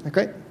 Yeah.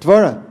 Okay.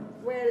 Dvorah.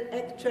 Well,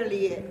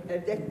 actually,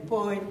 at that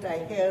point, I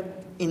heard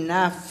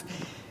enough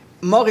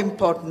more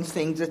important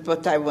things than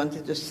what I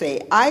wanted to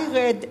say. I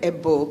read a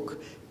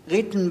book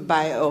written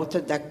by an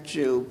Orthodox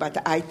Jew,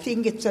 but I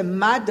think it's a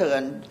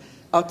modern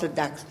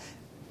Orthodox.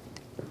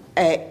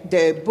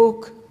 The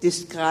book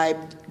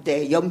described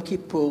the Yom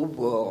Kippur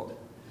War,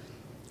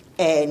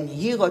 and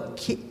he wrote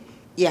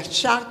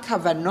Yashar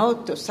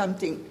Kavanot or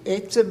something.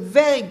 It's a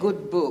very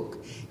good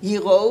book. He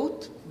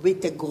wrote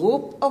with a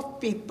group of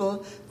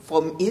people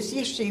from his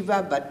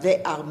yeshiva, but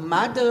they are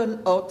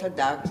modern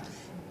Orthodox,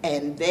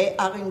 and they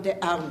are in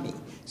the army.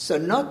 So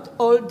not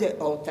all the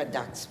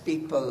Orthodox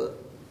people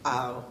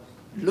are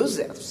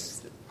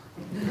losers.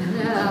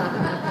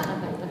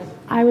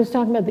 I was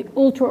talking about the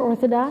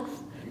ultra-Orthodox.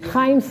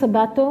 Chaim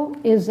Sabato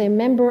is a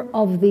member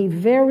of the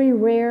very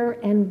rare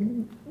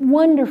and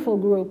wonderful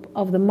group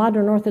of the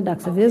modern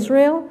Orthodox of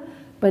Israel,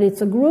 but it's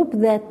a group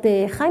that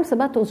Chaim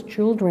Sabato's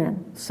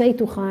children say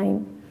to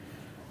Chaim,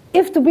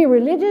 if to be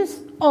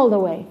religious, all the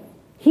way.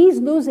 He's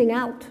losing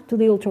out to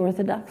the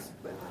ultra-Orthodox.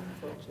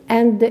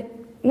 And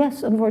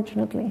Yes,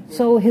 unfortunately.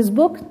 So his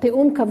book,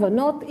 Te'um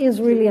Kavanot, is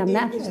really a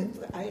matter.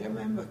 I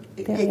remember.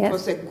 It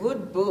was a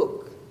good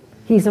book.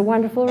 He's a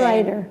wonderful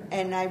writer.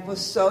 And I was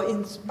so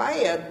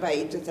inspired by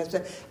it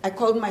that I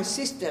called my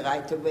sister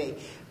right away.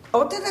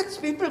 Orthodox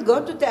people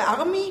go to the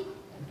army?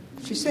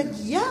 She said,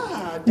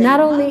 yeah. Not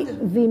only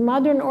the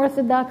modern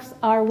Orthodox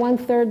are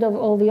 1/3 of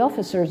all the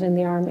officers in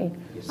the army.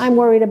 I'm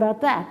worried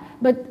about that.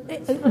 But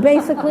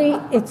basically,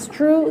 it's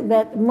true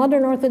that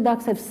modern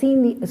Orthodox have see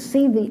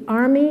the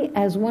army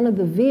as one of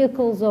the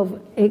vehicles of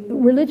a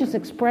religious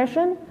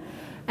expression,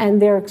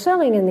 and they're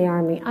excelling in the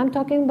army. I'm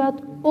talking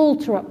about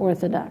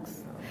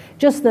ultra-Orthodox.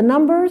 Just the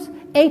numbers,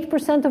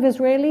 8% of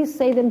Israelis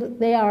say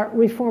they are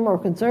Reform or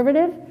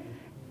Conservative.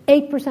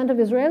 8% of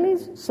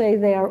Israelis say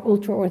they are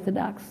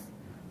ultra-Orthodox.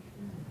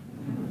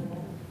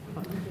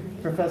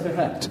 Professor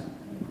Hecht.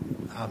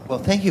 Well,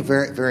 thank you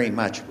very, very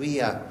much.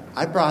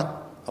 I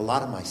brought a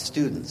lot of my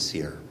students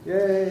here.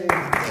 Yay!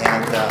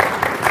 And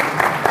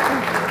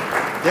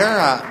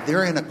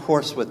they're in a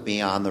course with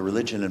me on the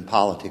religion and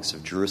politics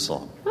of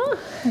Jerusalem.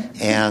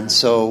 And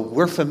so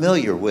we're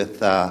familiar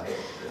with,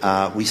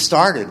 we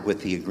started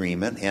with the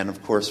agreement, and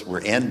of course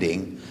we're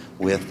ending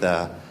with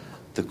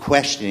the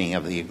questioning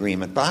of the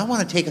agreement. But I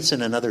want to take us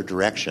in another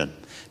direction,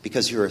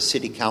 because you're a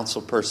city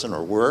council person,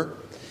 or were.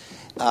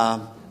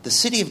 The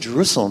city of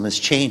Jerusalem is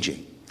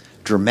changing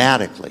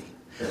dramatically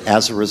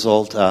as a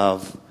result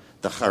of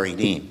the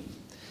Haredim.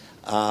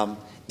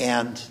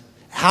 And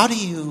how do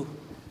you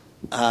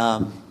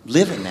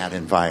live in that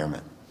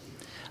environment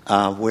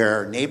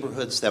where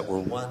neighborhoods that were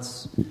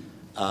once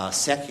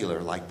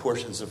secular, like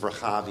portions of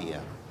Rehavia,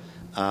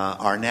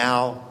 are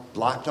now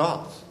blocked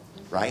off,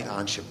 right,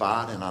 on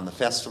Shabbat and on the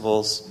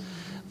festivals?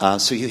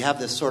 So you have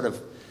this sort of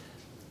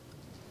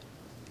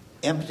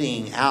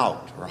emptying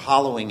out or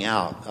hollowing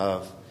out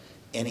of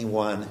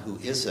anyone who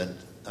isn't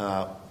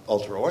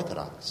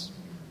ultra-Orthodox.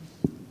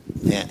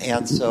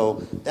 And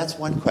so that's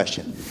one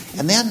question.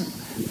 And then,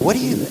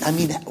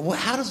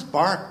 how does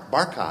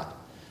Barkat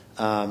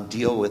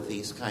deal with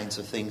these kinds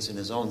of things in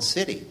his own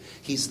city?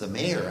 He's the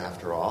mayor,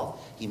 after all.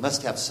 He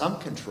must have some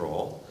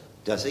control,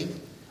 does he?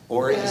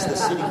 Or is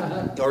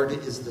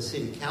the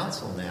city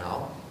council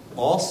now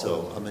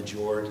also a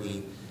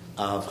majority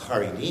of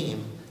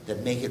Haredim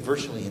that make it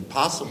virtually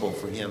impossible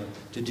for him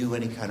to do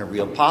any kind of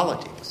real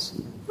politics?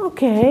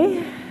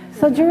 Okay.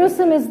 So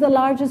Jerusalem is the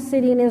largest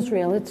city in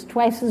Israel. It's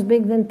twice as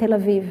big than Tel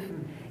Aviv.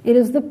 It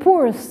is the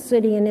poorest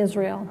city in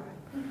Israel.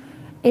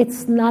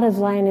 It's not a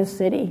Zionist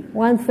city.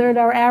 1/3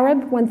 are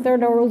Arab,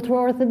 1/3 are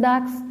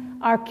ultra-Orthodox.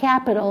 Our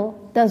capital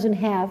doesn't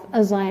have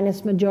a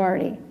Zionist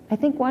majority. I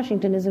think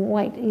Washington isn't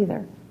white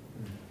either.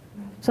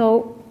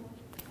 So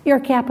your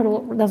capital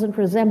doesn't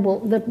resemble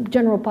the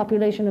general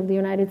population of the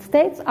United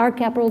States. Our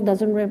capital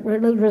doesn't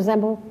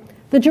resemble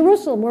the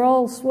Jerusalem we're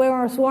all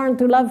sworn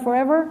to love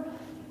forever.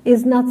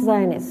 Is not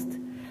Zionist.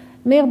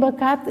 Meir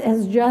Barkat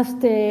has just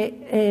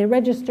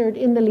registered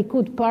in the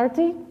Likud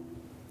party.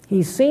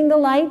 He's seen the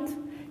light.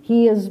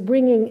 He is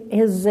bringing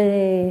his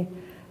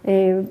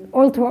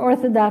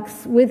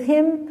ultra-Orthodox with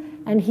him,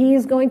 and he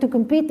is going to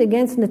compete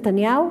against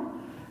Netanyahu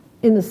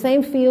in the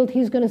same field.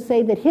 He's going to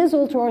say that his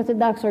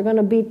ultra-Orthodox are going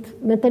to beat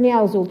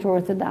Netanyahu's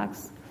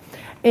ultra-Orthodox.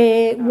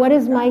 What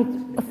is my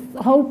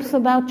hopes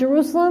about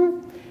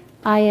Jerusalem?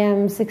 I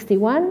am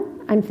 61.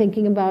 I'm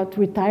thinking about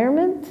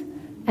retirement.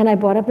 And I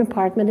bought an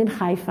apartment in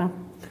Haifa.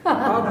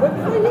 Oh, good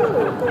for you.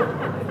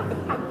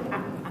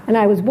 And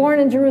I was born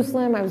in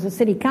Jerusalem. I was a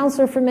city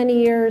councilor for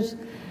many years.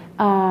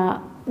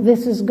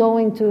 This is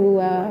going to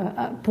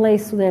a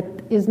place that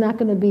is not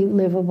going to be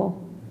livable.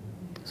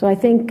 So I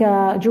think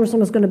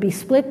Jerusalem is going to be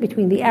split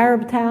between the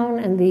Arab town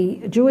and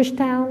the Jewish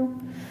town.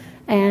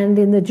 And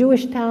in the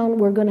Jewish town,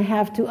 we're going to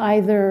have to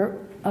either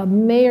a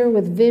mayor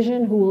with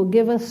vision who will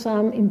give us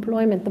some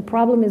employment. The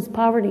problem is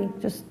poverty.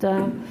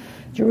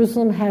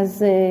 Jerusalem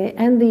has,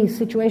 and the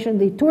situation,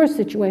 the tourist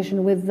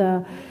situation with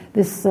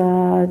this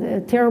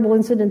terrible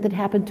incident that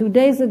happened 2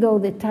 days ago,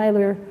 that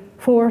Tyler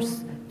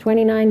Force,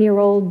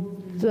 29-year-old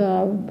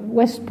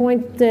West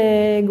Point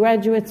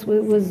graduate,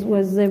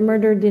 was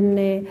murdered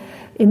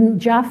in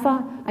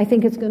Jaffa. I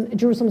think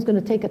Jerusalem's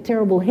going to take a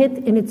terrible hit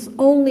in its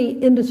only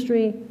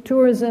industry,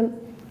 tourism.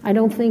 I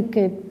don't think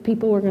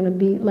people are going to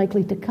be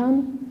likely to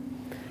come.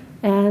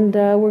 And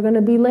we're going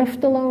to be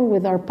left alone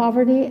with our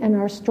poverty and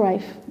our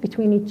strife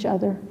between each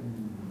other.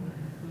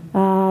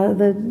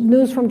 The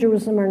news from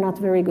Jerusalem are not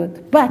very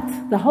good. But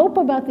the hope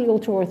about the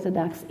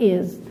ultra-Orthodox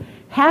is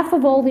half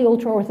of all the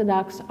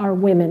ultra-Orthodox are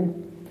women.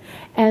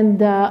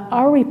 And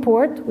our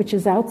report, which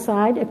is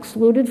outside,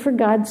 Excluded for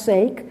God's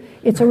Sake,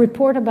 it's a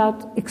report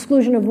about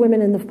exclusion of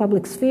women in the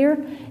public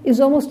sphere, is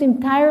almost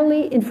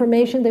entirely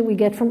information that we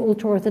get from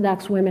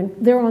ultra-Orthodox women.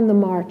 They're on the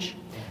march.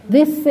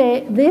 This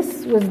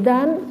was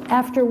done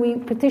after we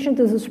petitioned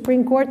to the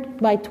Supreme Court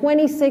by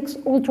 26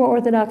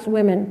 ultra-Orthodox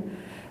women.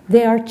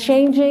 They are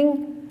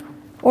changing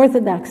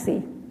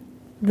orthodoxy.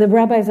 The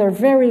rabbis are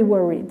very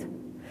worried.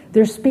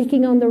 They're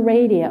speaking on the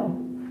radio.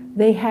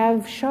 They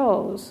have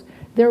shows.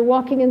 They're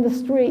walking in the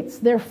streets.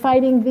 They're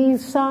fighting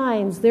these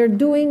signs. They're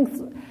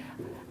doing...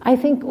 I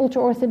think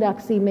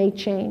ultra-Orthodoxy may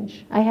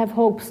change. I have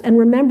hopes. And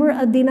remember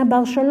Adina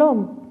Bar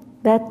Shalom,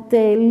 that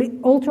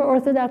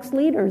ultra-Orthodox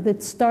leader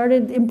that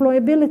started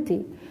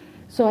employability.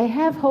 So I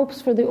have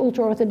hopes for the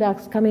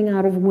ultra-Orthodox coming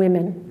out of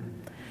women.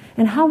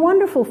 And how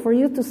wonderful for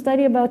you to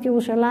study about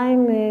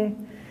Yerushalayim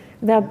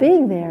without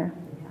being there.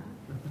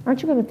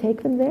 Aren't you going to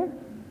take them there?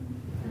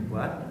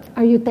 What?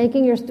 Are you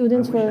taking your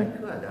students I for... wish I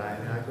could.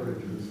 I go to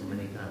Jerusalem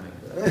anytime I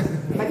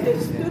could. But the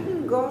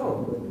student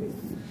go.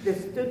 The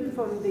student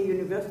from the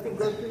university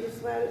go to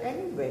Israel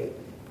anyway.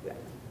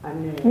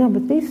 No,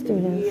 but these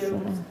students...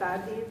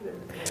 Studies.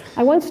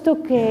 I once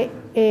took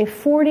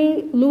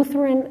 40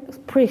 Lutheran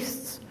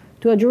priests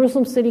to a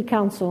Jerusalem city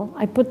council.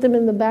 I put them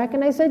in the back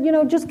and I said,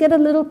 just get a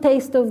little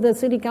taste of the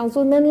city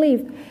council and then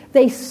leave.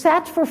 They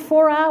sat for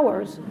 4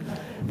 hours.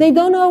 They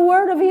don't know a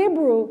word of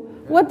Hebrew.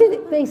 What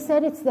did they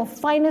said it's the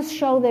finest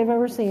show they've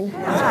ever seen.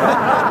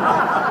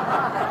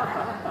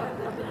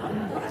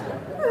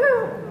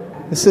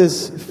 This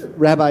is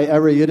Rabbi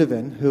Eri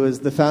Yudovin, who is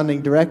the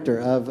founding director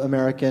of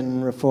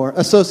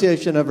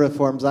Association of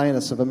Reform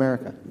Zionists of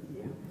America.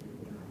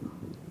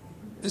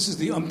 This is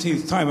the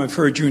umpteenth time I've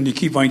heard you, and you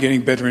keep on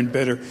getting better and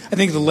better. I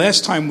think the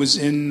last time was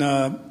in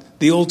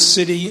the Old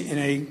City in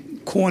a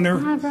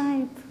corner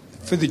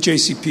for the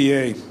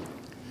JCPA. You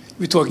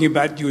were talking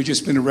about you had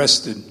just been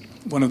arrested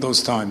one of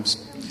those times.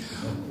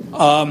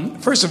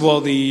 First of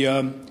all,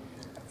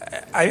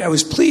 I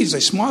was pleased, I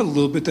smiled a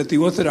little bit that the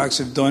Orthodox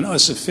have done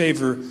us a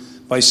favor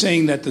by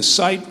saying that the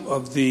site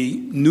of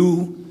the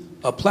new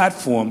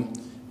platform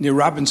near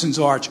Robinson's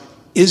Arch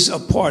is a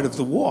part of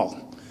the wall.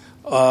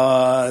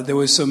 There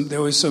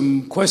was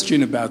some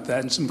question about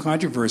that and some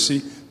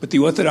controversy, but the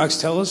Orthodox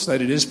tell us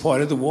that it is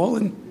part of the wall,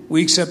 and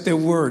we accept their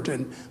word.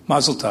 And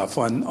Mazel Tov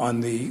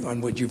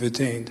on what you've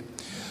attained.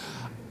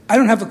 I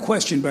don't have a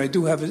question, but I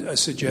do have a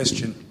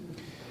suggestion.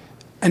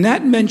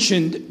 Anat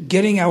mentioned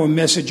getting our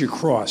message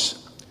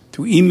across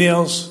through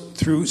emails,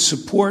 through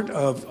support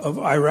of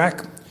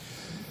IRAC,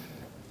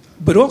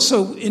 but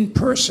also in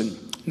person,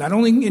 not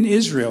only in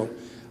Israel.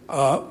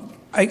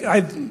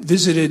 I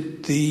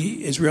visited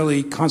the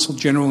Israeli Consul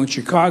General in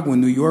Chicago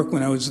and New York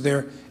when I was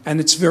there, and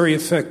it's very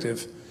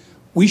effective.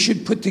 We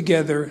should put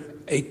together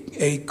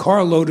a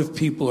carload of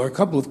people, or a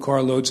couple of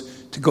carloads,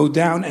 to go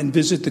down and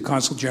visit the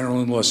Consul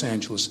General in Los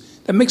Angeles.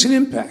 That makes an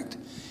impact.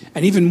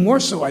 And even more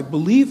so, I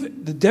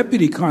believe the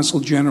Deputy Consul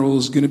General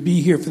is going to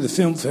be here for the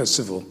film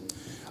festival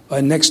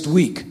next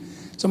week.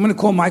 So I'm going to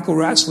call Michael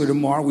Ratzler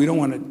tomorrow. We don't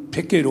want to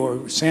picket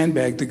or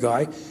sandbag the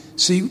guy.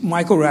 See,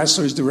 Michael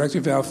Ratzler is director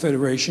of our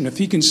federation. If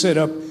he can set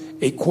up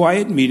a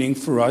quiet meeting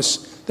for us,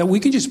 that we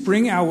can just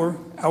bring our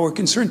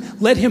concern,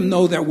 let him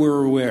know that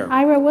we're aware.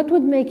 Ira, what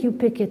would make you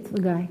picket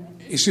the guy?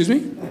 Excuse me?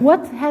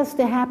 What has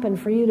to happen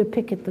for you to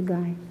picket the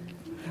guy?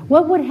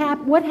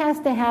 What has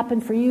to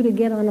happen for you to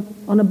get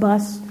on a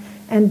bus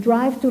and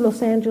drive to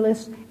Los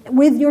Angeles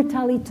with your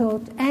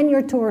talitot and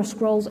your Torah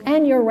scrolls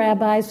and your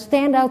rabbis,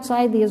 stand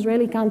outside the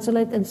Israeli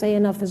consulate and say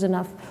enough is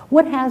enough?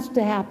 What has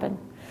to happen?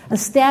 A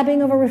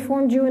stabbing of a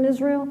Reformed Jew in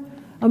Israel?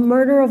 A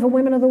murder of a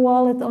women of the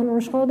wall on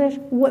Rosh Chodesh?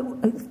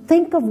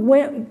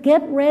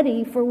 Get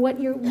ready for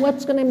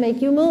what's going to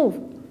make you move.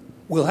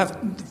 We'll have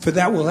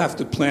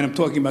to plan. I'm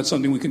talking about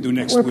something we can do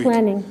next week. We're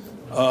planning.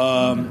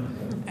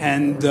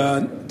 And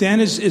Dan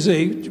is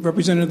a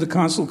representative of the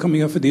consul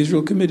coming up for the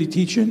Israel Committee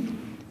teaching?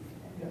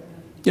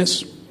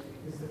 Yes.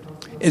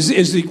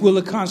 Will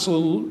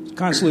the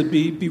consulate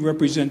be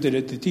represented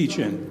at the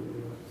teach-in?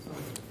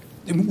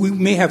 We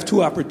may have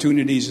 2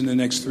 opportunities in the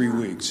next 3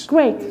 weeks.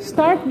 Great.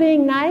 Start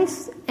being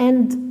nice,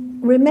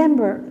 and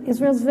remember,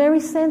 Israel's very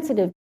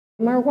sensitive.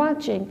 We're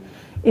watching.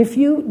 If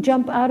you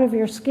jump out of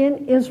your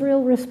skin,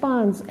 Israel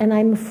responds. And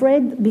I'm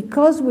afraid,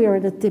 because we are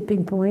at a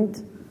tipping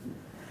point,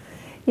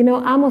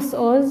 Amos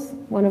Oz,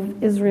 one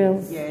of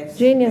Israel's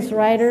genius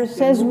writers,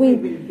 says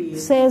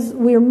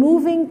we're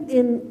moving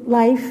in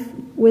life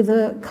with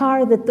a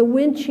car that the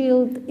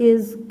windshield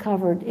is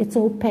covered. It's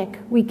opaque.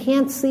 We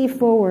can't see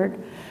forward.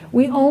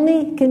 We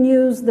only can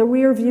use the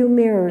rear view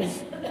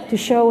mirrors to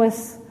show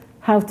us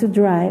how to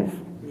drive.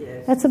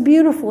 Yes. That's a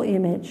beautiful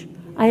image.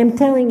 I am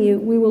telling you,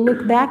 we will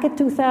look back at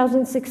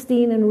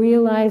 2016 and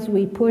realize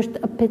we pushed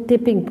a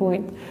tipping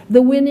point.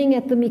 The winning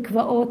at the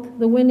mikvaot,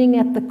 the winning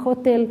at the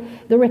kotel,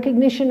 the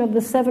recognition of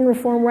the 7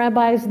 Reform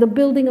rabbis, the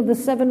building of the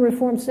 7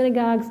 Reform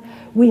synagogues.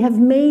 We have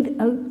made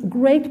a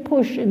great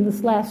push in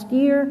this last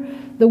year.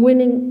 The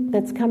winning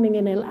that's coming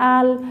in El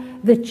Al,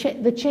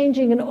 the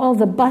changing in all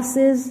the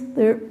buses,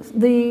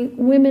 the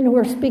women who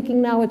are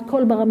speaking now at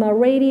Kol Barama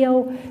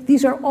Radio.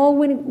 These are all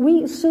winning.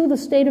 We sue the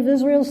state of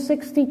Israel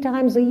 60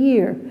 times a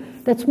year.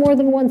 That's more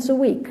than once a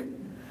week.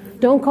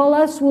 Don't call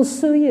us, we'll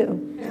sue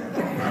you.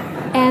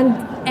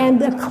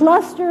 And a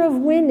cluster of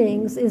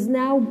winnings is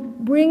now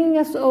bringing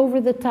us over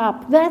the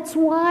top. That's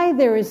why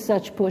there is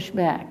such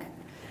pushback.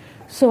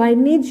 So I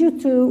need you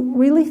to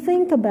really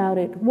think about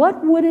it.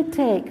 What would it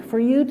take for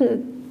you to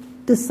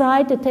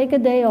decide to take a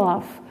day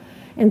off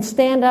and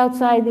stand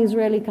outside the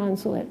Israeli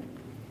consulate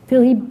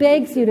till he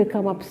begs you to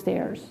come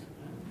upstairs?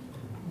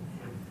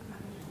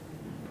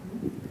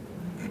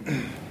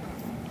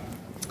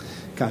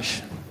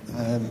 Gosh.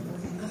 I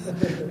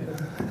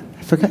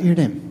forgot your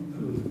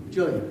name.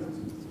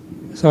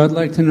 Julian. So I'd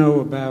like to know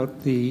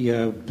about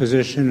the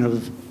position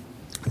of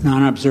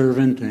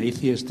non-observant and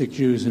atheistic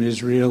Jews in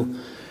Israel,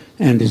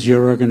 and is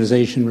your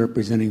organization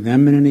representing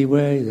them in any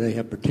way? Do they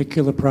have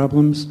particular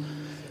problems?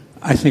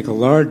 I think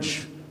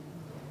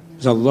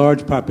there's a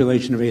large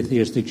population of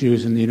atheistic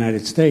Jews in the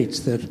United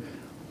States that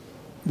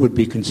would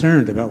be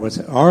concerned about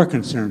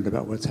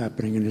what's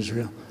happening in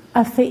Israel.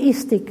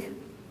 Atheistic.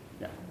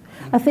 Yeah.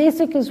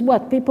 Atheistic is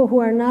what? People who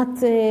are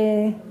not...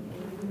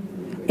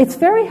 It's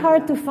very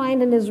hard to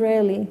find an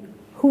Israeli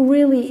who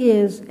really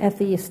is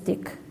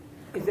atheistic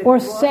or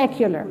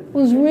secular,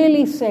 who's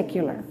really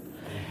secular.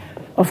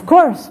 Of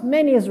course,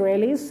 many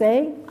Israelis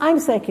say, I'm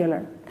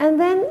secular. And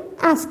then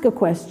ask a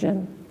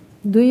question.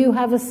 Do you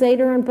have a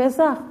Seder on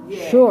Pesach?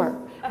 Yes. Sure.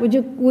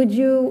 Would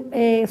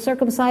you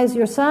circumcise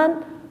your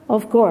son?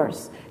 Of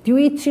course. Do you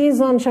eat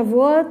cheese on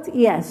Shavuot?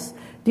 Yes.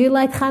 Do you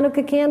light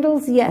Hanukkah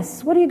candles?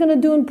 Yes. What are you going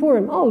to do in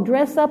Purim? Oh,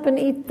 dress up and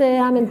eat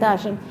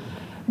Hamantashen.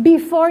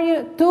 Before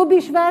Tu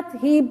B'Shvat,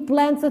 he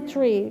plants a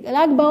tree.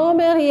 Lag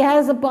BaOmer, he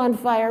has a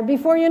bonfire.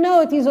 Before you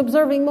know it, he's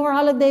observing more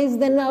holidays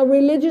than a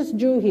religious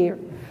Jew here.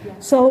 Yeah.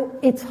 So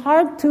it's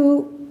hard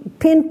to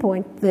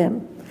pinpoint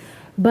them.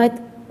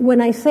 But when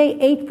I say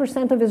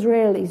 8% of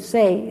Israelis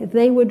say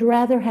they would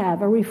rather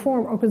have a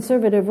reform or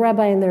conservative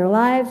rabbi in their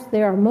lives,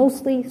 they are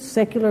mostly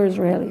secular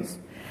Israelis.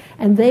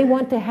 And they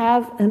want to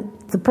have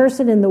the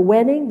person in the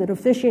wedding, that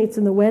officiates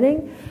in the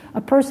wedding, a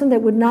person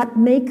that would not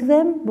make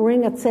them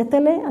bring a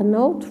tzetele, a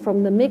note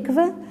from the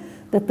mikveh,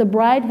 that the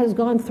bride has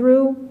gone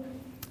through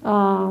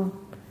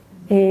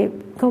a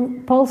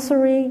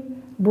compulsory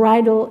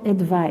bridal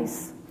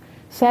advice.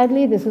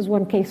 Sadly, this is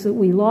one case that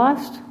we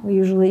lost.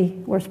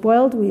 We're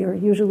spoiled. We are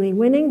usually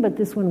winning, but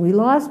this one we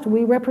lost.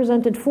 We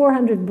represented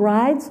 400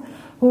 brides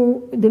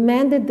who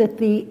demanded that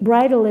the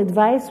bridal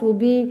advice will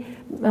be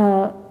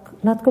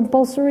not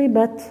compulsory,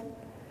 but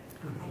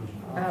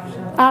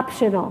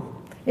optional.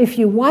 If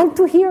you want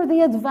to hear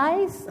the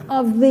advice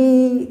of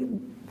the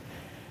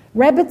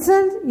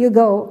Rebbitzin, you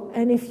go.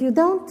 And if you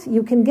don't,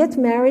 you can get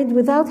married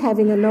without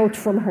having a note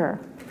from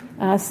her.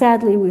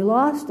 Sadly, we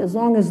lost. As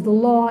long as the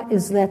law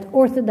is that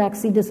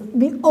orthodoxy,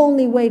 the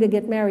only way to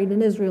get married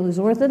in Israel is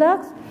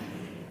orthodox,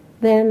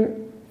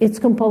 then it's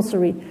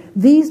compulsory.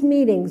 These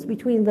meetings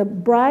between the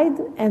bride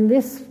and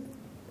this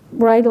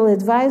bridal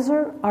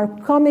advisor are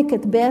comic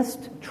at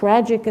best,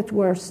 tragic at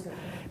worst,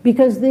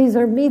 because these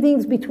are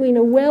meetings between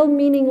a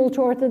well-meaning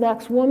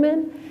ultra-Orthodox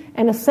woman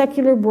and a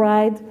secular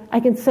bride. I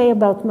can say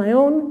about my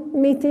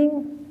own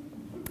meeting,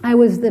 I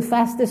was the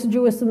fastest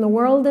Jewess in the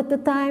world at the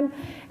time,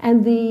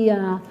 and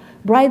the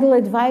bridal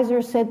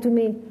advisor said to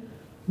me,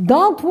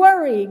 "Don't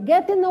worry,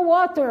 get in the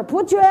water,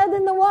 put your head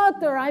in the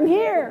water, I'm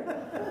here."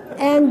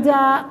 And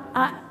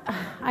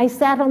I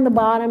sat on the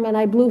bottom and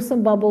I blew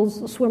some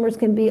bubbles. Swimmers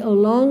can be a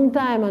long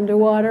time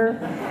underwater.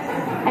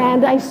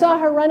 And I saw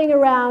her running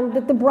around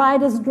that the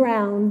bride is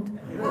drowned.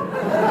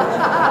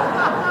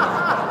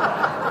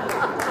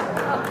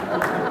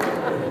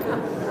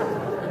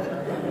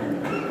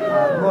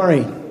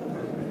 Maury.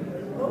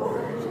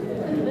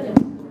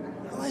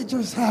 I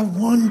just have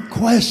one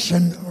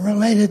question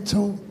related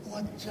to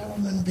what the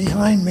gentleman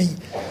behind me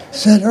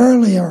said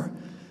earlier,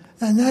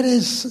 and that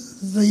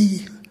is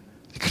the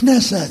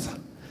Knesset.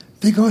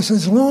 Because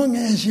as long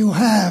as you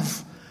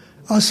have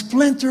a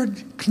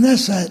splintered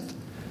Knesset,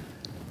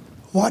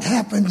 what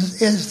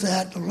happens is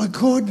that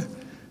Likud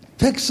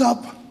picks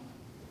up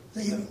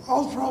the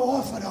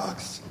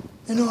ultra-Orthodox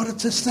in order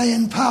to stay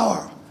in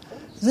power.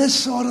 This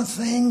sort of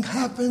thing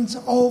happens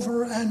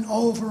over and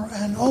over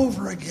and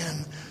over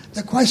again.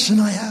 The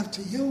question I have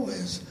to you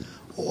is,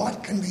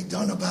 what can be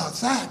done about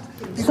that?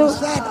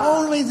 Because that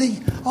only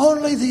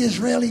the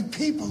Israeli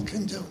people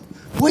can do.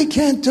 We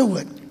can't do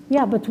it.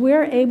 Yeah, but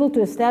we're able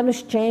to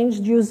establish change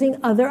using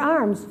other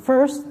arms.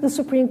 First, the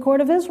Supreme Court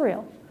of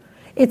Israel.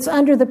 It's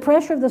under the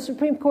pressure of the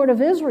Supreme Court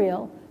of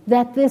Israel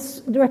that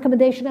the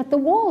recommendation at the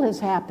wall has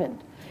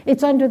happened.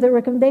 It's under the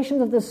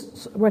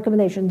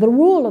the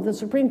rule of the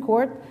Supreme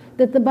Court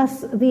that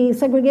the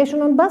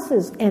segregation on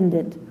buses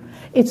ended.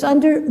 It's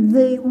under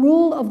the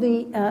rule of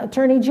the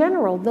Attorney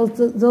General.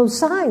 Those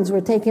signs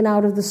were taken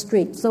out of the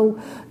street. So,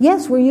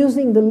 yes, we're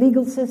using the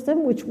legal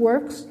system, which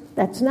works.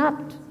 That's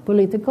not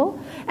political.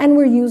 And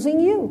we're using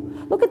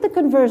you. Look at the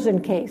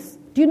conversion case.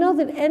 Do you know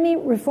that any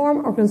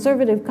reform or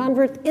conservative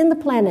convert in the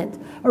planet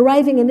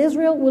arriving in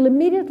Israel will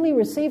immediately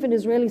receive an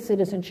Israeli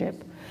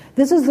citizenship?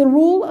 This is the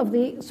rule of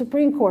the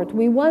Supreme Court.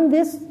 We won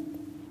this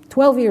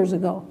 12 years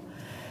ago.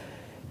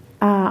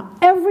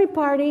 Every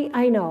party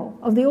I know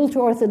of the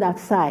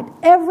ultra-Orthodox side,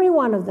 every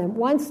one of them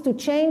wants to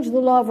change the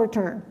law of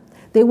return.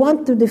 They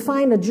want to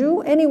define a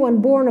Jew,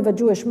 anyone born of a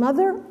Jewish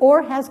mother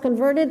or has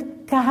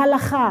converted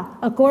kahalacha,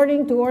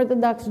 according to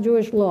Orthodox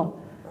Jewish law.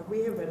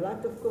 We have a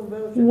lot of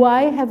conversions.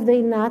 Why have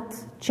they not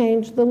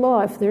changed the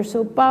law if they're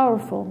so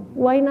powerful?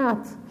 Why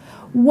not?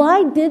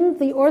 Why didn't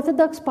the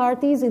Orthodox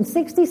parties in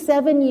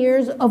 67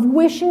 years of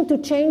wishing to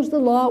change the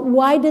law,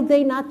 why did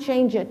they not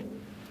change it?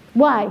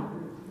 Why?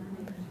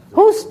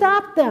 Who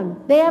stopped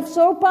them? They are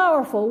so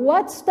powerful.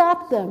 What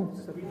stopped them?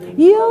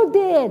 You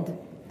did.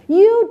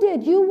 You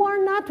did. You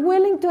were not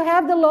willing to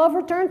have the law of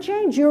return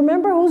change. You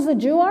remember who's the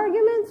Jew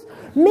arguments?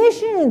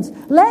 Missions,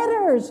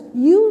 letters.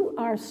 You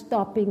are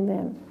stopping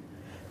them.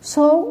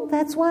 So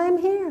that's why I'm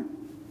here.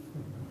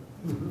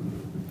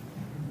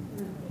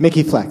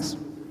 Mickey Flex.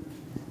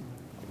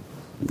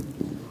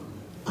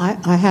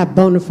 I have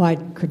bona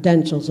fide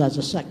credentials as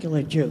a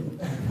secular Jew.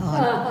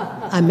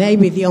 I may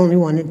be the only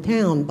one in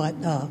town, but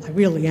I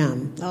really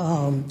am.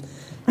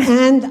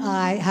 And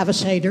I have a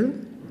Seder,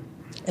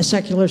 a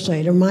secular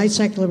Seder. My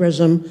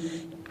secularism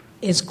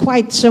is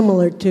quite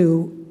similar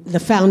to the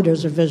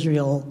founders of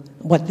Israel,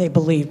 what they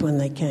believed when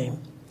they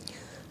came.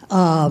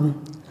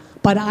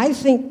 But I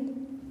think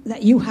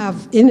that you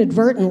have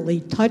inadvertently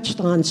touched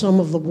on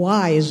some of the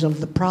whys of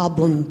the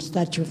problems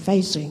that you're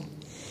facing.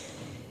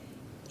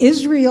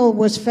 Israel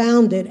was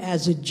founded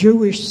as a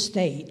Jewish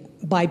state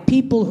by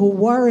people who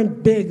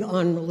weren't big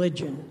on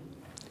religion.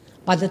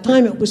 By the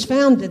time it was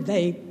founded,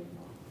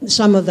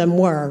 some of them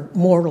were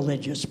more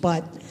religious,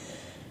 but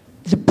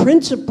the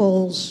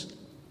principles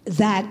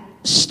that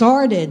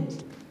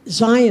started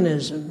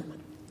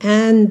Zionism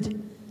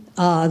and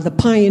the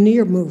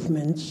pioneer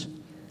movements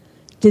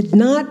did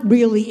not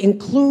really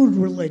include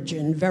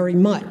religion very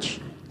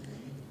much.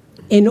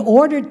 In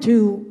order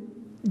to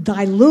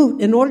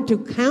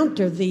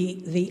counter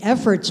the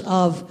efforts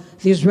of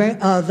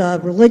the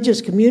religious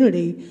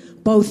community,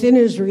 both in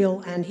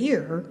Israel and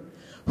here,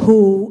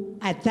 who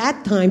at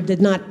that time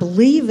did not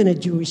believe in a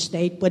Jewish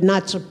state, would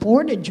not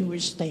support a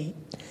Jewish state,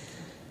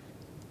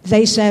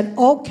 they said,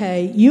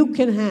 okay, you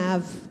can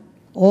have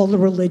all the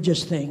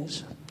religious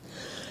things.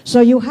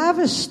 So you have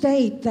a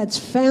state that's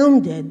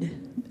founded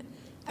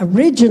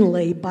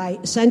originally by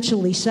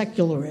essentially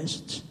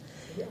secularists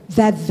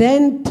that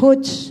then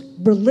puts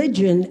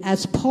religion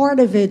as part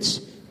of its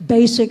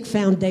basic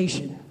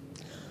foundation.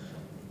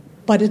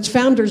 But its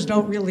founders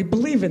don't really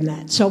believe in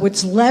that. So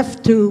it's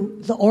left to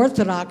the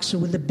Orthodox,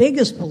 who are the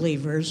biggest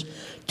believers,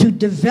 to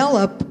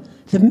develop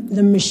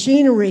the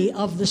machinery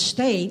of the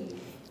state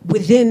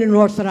within an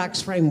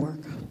Orthodox framework.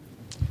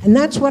 And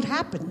that's what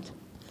happened.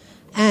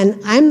 And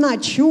I'm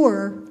not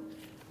sure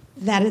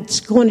that it's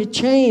going to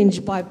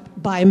change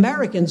by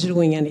Americans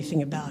doing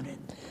anything about it.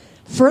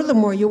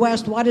 Furthermore, you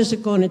asked, what is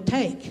it going to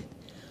take?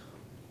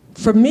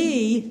 For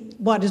me,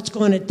 what it's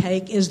going to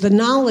take is the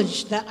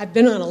knowledge that I've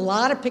been on a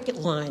lot of picket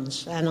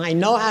lines, and I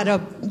know how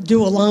to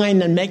do a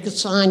line and make a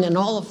sign and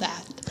all of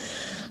that.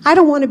 I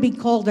don't want to be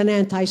called an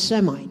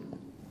anti-Semite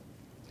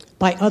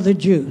by other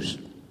Jews.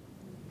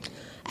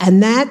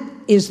 And that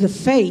is the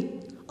fate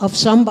of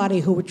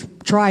somebody who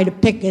would try to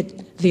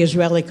picket the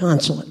Israeli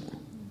consulate.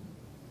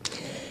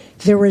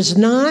 There is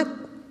not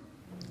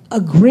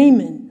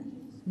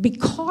agreement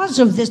because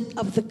of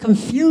the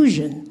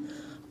confusion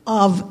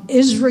of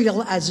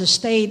Israel as a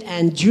state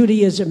and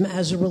Judaism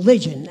as a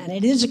religion. And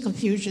it is a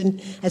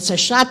confusion. It's a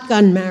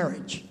shotgun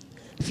marriage,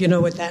 if you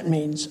know what that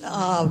means.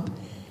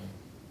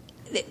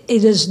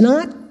 It is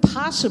not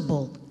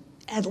possible,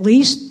 at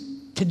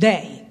least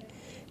today,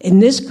 in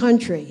this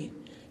country,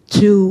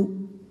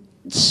 to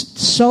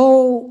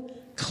so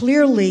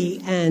clearly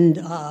and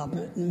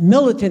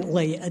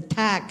militantly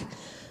attack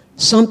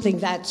something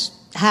that's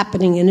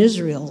happening in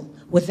Israel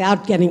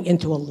without getting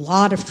into a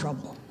lot of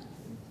trouble.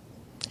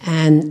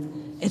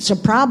 And it's a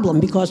problem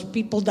because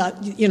people,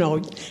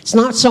 it's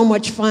not so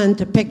much fun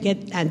to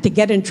picket and to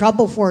get in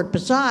trouble for it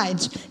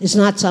besides, it's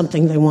not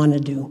something they want to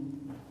do.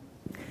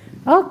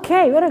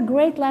 Okay, what a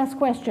great last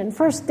question.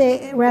 First,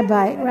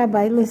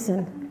 Rabbi,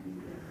 listen.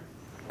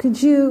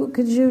 Could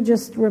you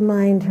just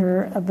remind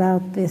her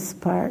about this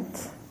part?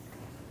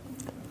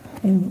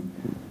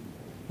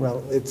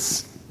 Well,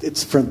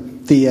 it's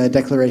from the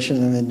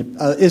Declaration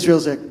of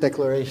Israel's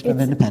Declaration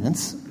of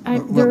Independence.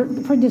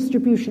 For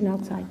distribution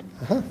outside.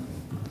 Uh-huh.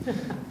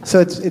 So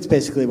it's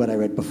basically what I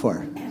read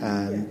before,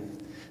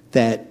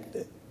 that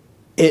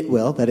it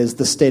will, that is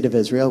the state of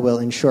Israel, will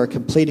ensure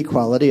complete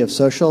equality of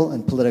social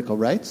and political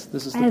rights.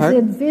 This is the part.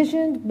 As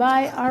envisioned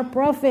by our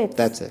prophets.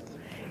 That's it.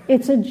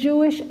 It's a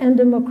Jewish and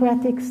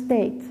democratic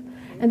state.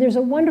 And there's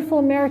a wonderful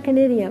American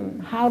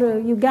idiom,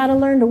 you got to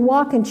learn to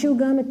walk and chew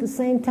gum at the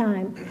same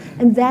time.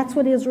 And that's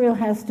what Israel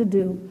has to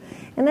do.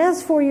 And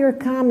as for your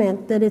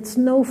comment that it's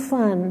no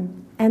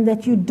fun and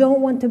that you don't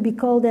want to be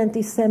called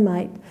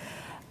anti-Semite,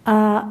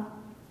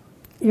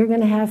 you're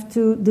going to have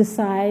to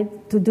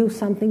decide to do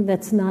something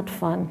that's not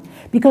fun.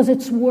 Because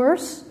it's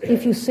worse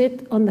if you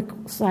sit on the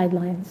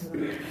sidelines.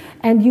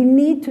 And you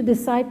need to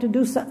decide to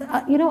do something.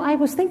 I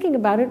was thinking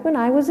about it when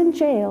I was in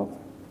jail.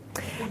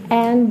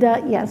 And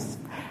yes.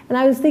 And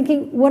I was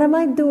thinking, what am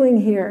I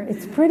doing here?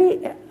 It's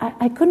pretty,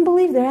 I couldn't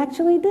believe they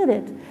actually did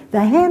it.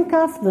 The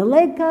handcuffs, the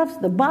leg cuffs,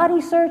 the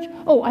body search.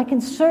 Oh,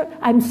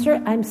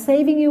 I'm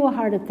saving you a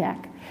heart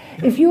attack.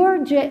 If you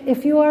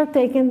are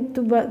taken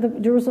to the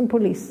Jerusalem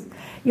police,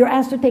 you're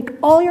asked to take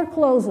all your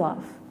clothes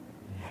off.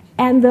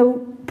 And the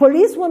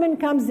policewoman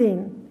comes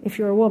in, if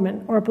you're a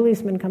woman, or a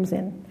policeman comes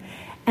in,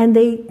 and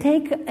they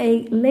take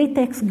a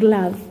latex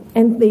glove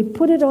and they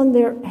put it on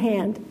their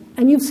hand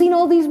And you've seen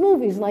all these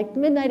movies like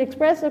Midnight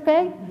Express,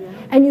 okay?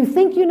 And you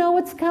think you know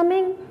what's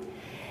coming?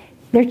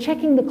 They're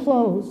checking the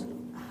clothes.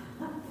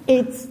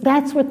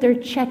 That's what they're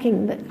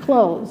checking, the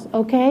clothes,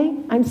 okay?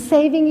 I'm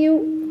saving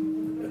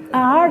you a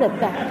heart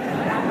attack.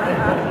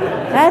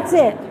 That's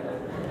it.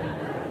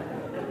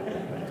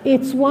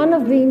 It's one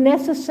of the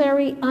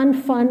necessary,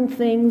 unfun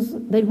things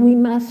that we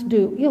must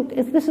do.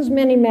 This is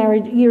many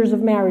years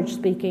of marriage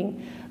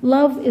speaking.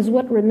 Love is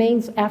what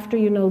remains after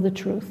you know the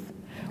truth.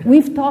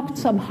 We've talked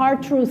some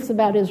hard truths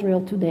about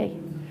Israel today.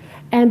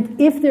 And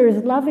if there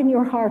is love in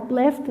your heart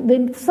left,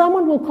 then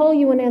someone will call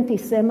you an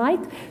anti-Semite.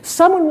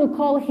 Someone will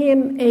call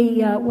him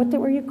what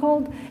were you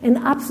called?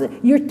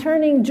 You're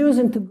turning Jews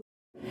into...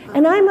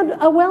 And I'm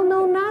a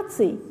well-known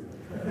Nazi.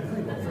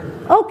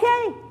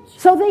 Okay,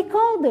 so they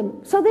called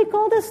him. So they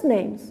called us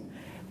names.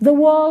 The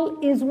wall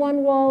is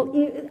one wall.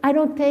 I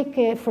don't take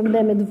from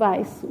them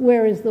advice.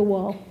 Where is the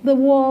wall? The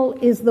wall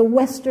is the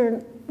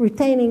western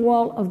retaining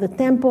wall of the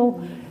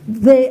temple.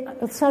 The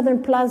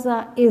southern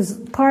plaza is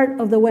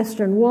part of the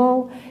western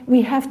wall.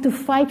 We have to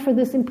fight for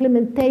this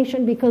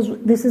implementation because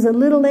this is a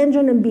little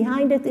engine and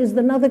behind it is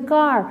another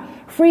car.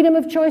 Freedom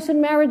of choice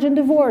in marriage and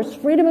divorce.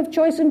 Freedom of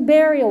choice in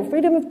burial.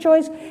 Freedom of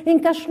choice in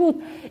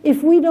kashrut.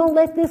 If we don't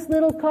let this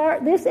little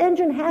car, this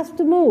engine has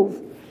to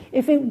move.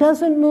 If it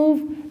doesn't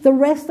move, the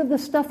rest of the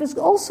stuff is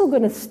also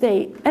going to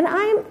stay. And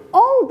I'm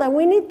old and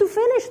we need to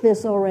finish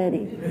this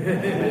already.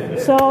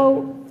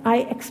 So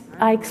I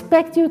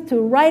expect you to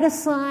write a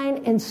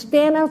sign and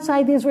stand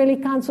outside the Israeli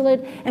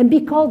consulate and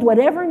be called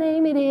whatever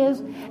name it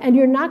is, and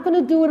you're not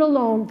going to do it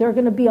alone. There's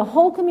going to be a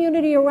whole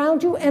community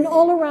around you and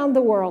all around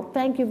the world.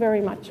 Thank you very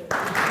much.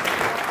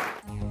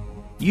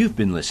 You've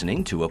been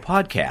listening to a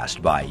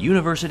podcast by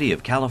University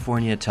of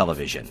California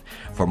Television.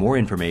 For more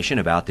information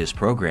about this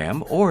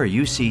program or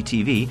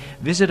UCTV,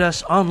 visit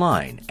us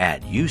online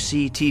at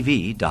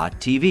uctv.tv.